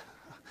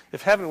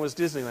 If heaven was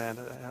Disneyland,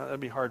 that'd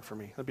be hard for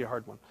me. That'd be a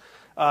hard one.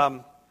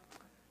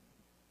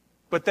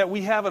 But that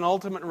we have an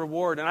ultimate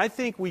reward. And I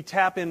think we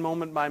tap in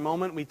moment by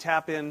moment. We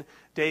tap in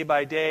day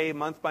by day,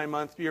 month by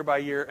month, year by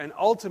year. And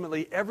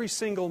ultimately, every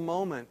single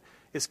moment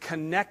is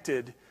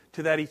connected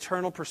to that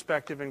eternal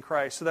perspective in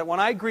Christ. So that when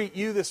I greet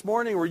you this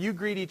morning, or you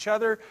greet each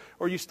other,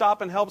 or you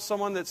stop and help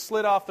someone that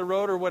slid off the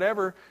road or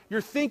whatever,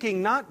 you're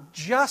thinking not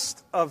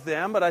just of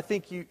them, but I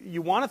think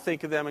you want to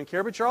think of them and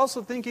care, but you're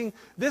also thinking,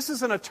 this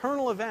is an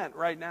eternal event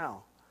right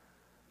now.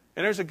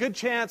 And there's a good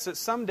chance that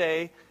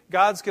someday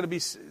God's going to be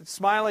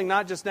smiling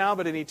not just now,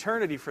 but in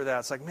eternity for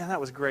that. It's like, man,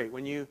 that was great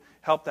when you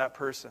helped that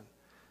person.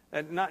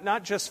 And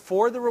not just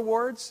for the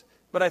rewards,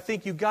 but I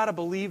think you've got to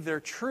believe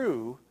they're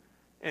true,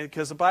 and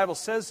because the Bible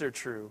says they're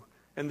true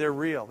and they're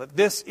real, that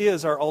this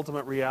is our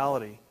ultimate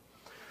reality.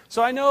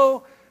 So I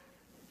know,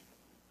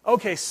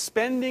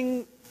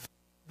 spending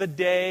the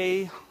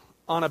day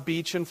on a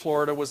beach in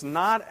Florida was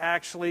not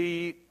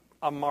actually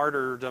a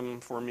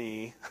martyrdom for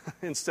me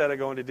instead of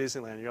going to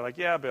Disneyland. You're like,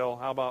 yeah, Bill,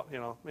 how about,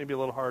 maybe a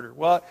little harder.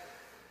 Well,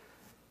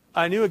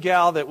 I knew a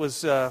gal that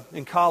was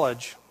in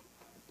college,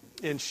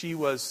 and she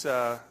was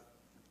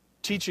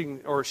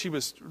teaching, or she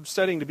was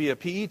studying to be a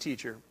PE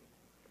teacher.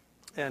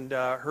 And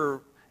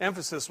her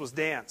emphasis was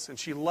dance, and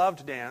she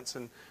loved dance.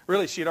 And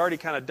really, she had already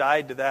kind of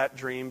died to that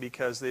dream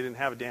because they didn't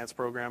have a dance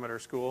program at her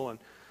school, and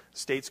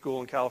state school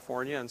in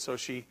California. And so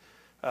she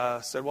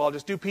said, well, I'll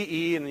just do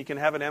PE, and you can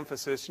have an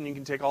emphasis, and you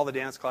can take all the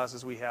dance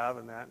classes we have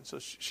and that. And so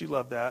she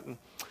loved that. And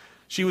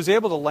she was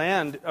able to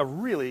land a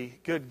really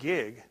good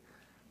gig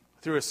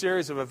through a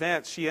series of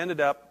events. She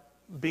ended up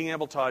being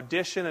able to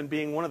audition and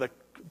being one of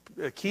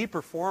the key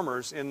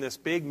performers in this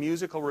big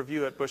musical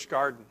review at Busch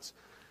Gardens.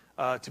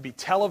 To be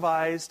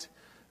televised.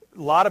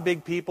 A lot of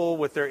big people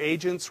with their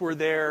agents were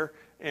there,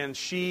 and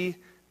she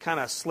kind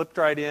of slipped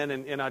right in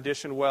and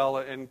auditioned well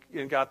and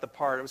got the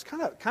part. It was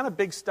kind of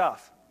big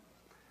stuff.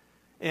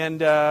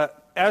 And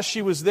as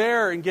she was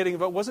there and getting,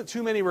 but wasn't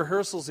too many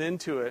rehearsals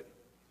into it,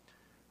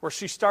 where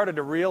she started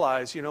to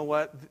realize, you know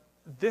what,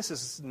 this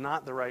is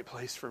not the right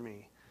place for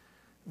me.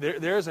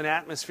 There's an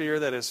atmosphere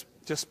that is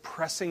just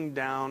pressing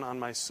down on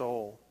my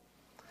soul.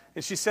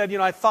 And she said,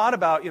 I thought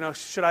about,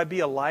 should I be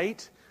a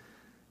light?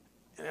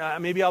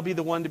 Maybe I'll be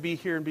the one to be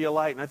here and be a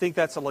light. And I think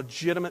that's a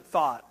legitimate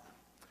thought.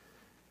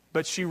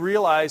 But she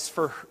realized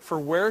for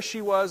where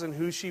she was and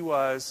who she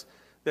was,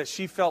 that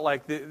she felt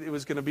like it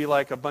was going to be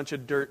like a bunch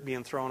of dirt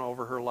being thrown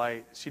over her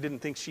light. She didn't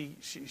think she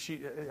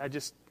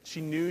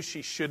knew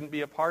she shouldn't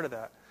be a part of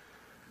that.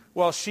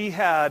 Well, she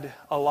had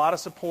a lot of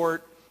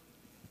support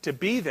to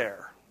be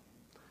there,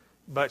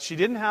 but she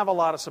didn't have a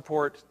lot of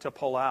support to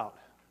pull out.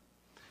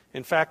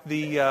 In fact,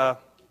 the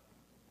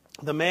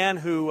man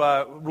who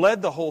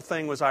led the whole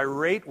thing was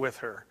irate with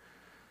her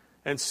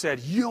and said,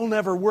 "You'll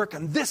never work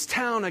in this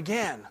town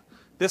again."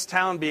 This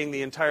town being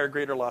the entire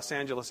greater Los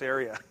Angeles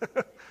area.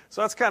 So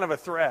that's kind of a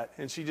threat.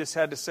 And she just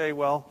had to say,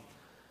 well,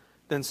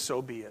 then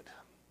so be it.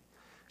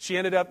 She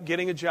ended up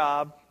getting a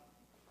job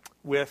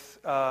with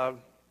a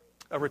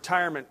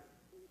retirement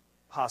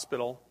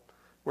hospital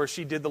where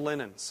she did the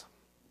linens.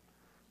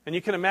 And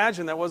you can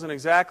imagine that wasn't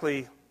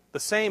exactly the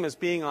same as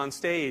being on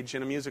stage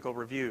in a musical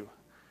review.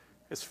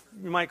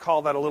 You might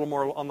call that a little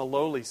more on the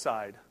lowly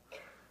side.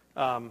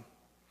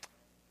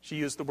 She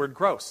used the word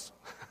gross.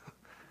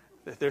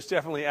 There's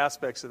definitely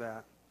aspects of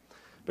that.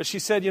 But she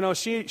said,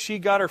 she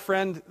got her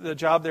friend the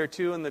job there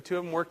too, and the two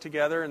of them worked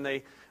together, and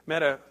they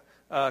met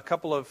a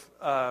couple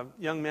of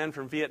young men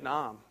from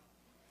Vietnam.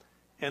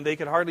 And they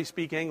could hardly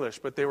speak English,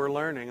 but they were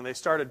learning, and they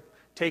started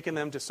taking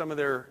them to some of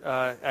their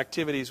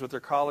activities with their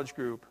college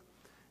group.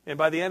 And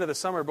by the end of the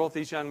summer, both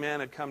these young men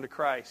had come to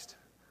Christ.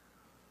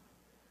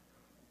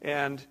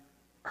 And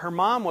her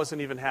mom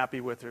wasn't even happy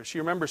with her. She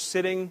remembers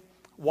sitting,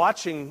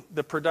 watching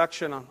the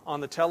production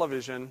on the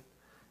television,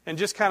 and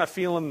just kind of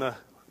feeling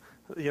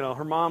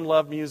her mom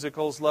loved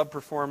musicals, loved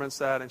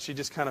performance, and she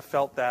just kind of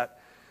felt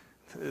that,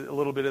 a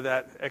little bit of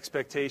that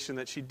expectation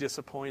that she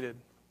disappointed.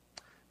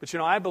 But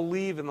I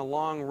believe in the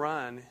long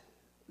run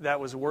that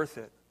was worth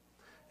it.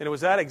 And it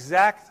was that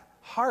exact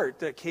heart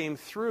that came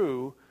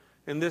through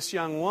in this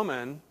young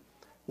woman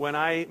when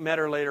I met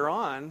her later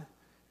on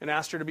and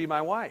asked her to be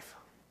my wife.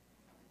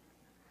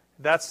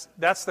 That's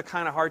the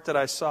kind of heart that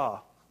I saw.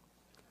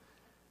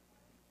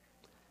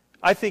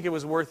 I think it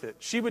was worth it.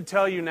 She would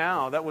tell you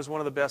now that was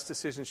one of the best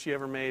decisions she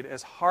ever made,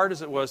 as hard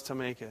as it was to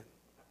make it.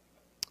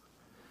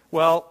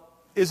 Well,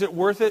 is it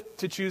worth it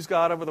to choose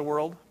God over the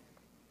world?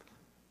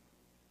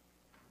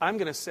 I'm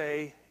going to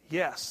say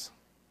yes.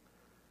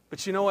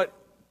 But you know what?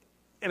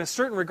 In a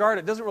certain regard,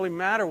 it doesn't really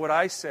matter what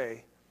I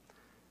say,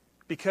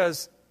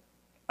 because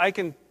I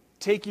can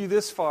take you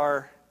this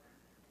far,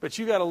 but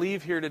you got to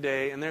leave here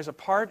today, and there's a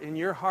part in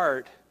your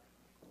heart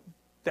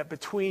that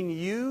between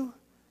you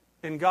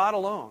and God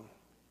alone,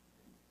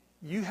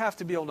 you have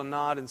to be able to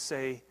nod and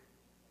say,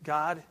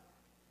 God,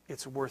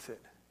 it's worth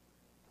it.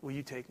 Will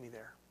you take me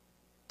there?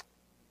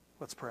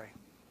 Let's pray.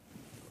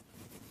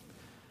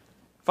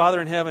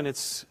 Father in heaven,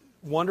 it's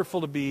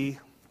wonderful to be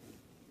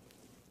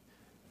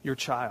your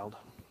child.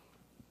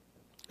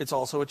 It's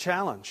also a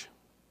challenge.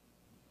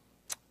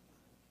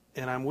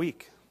 And I'm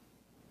weak.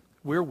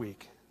 We're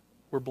weak.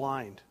 We're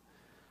blind.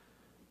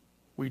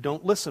 We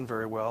don't listen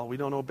very well. We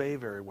don't obey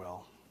very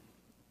well.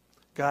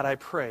 God, I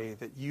pray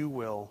that you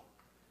will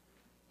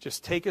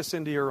just take us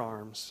into your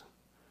arms.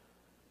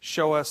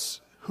 Show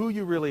us who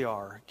you really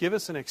are. Give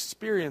us an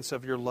experience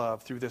of your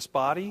love through this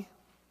body,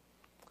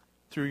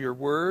 through your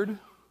word,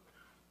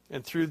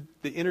 and through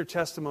the inner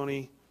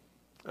testimony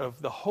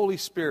of the Holy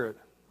Spirit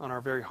on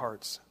our very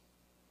hearts.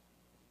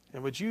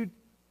 And would you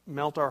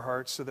melt our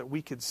hearts so that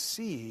we could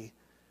see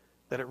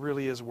that it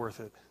really is worth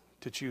it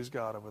to choose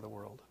God over the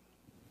world.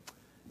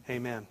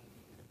 Amen.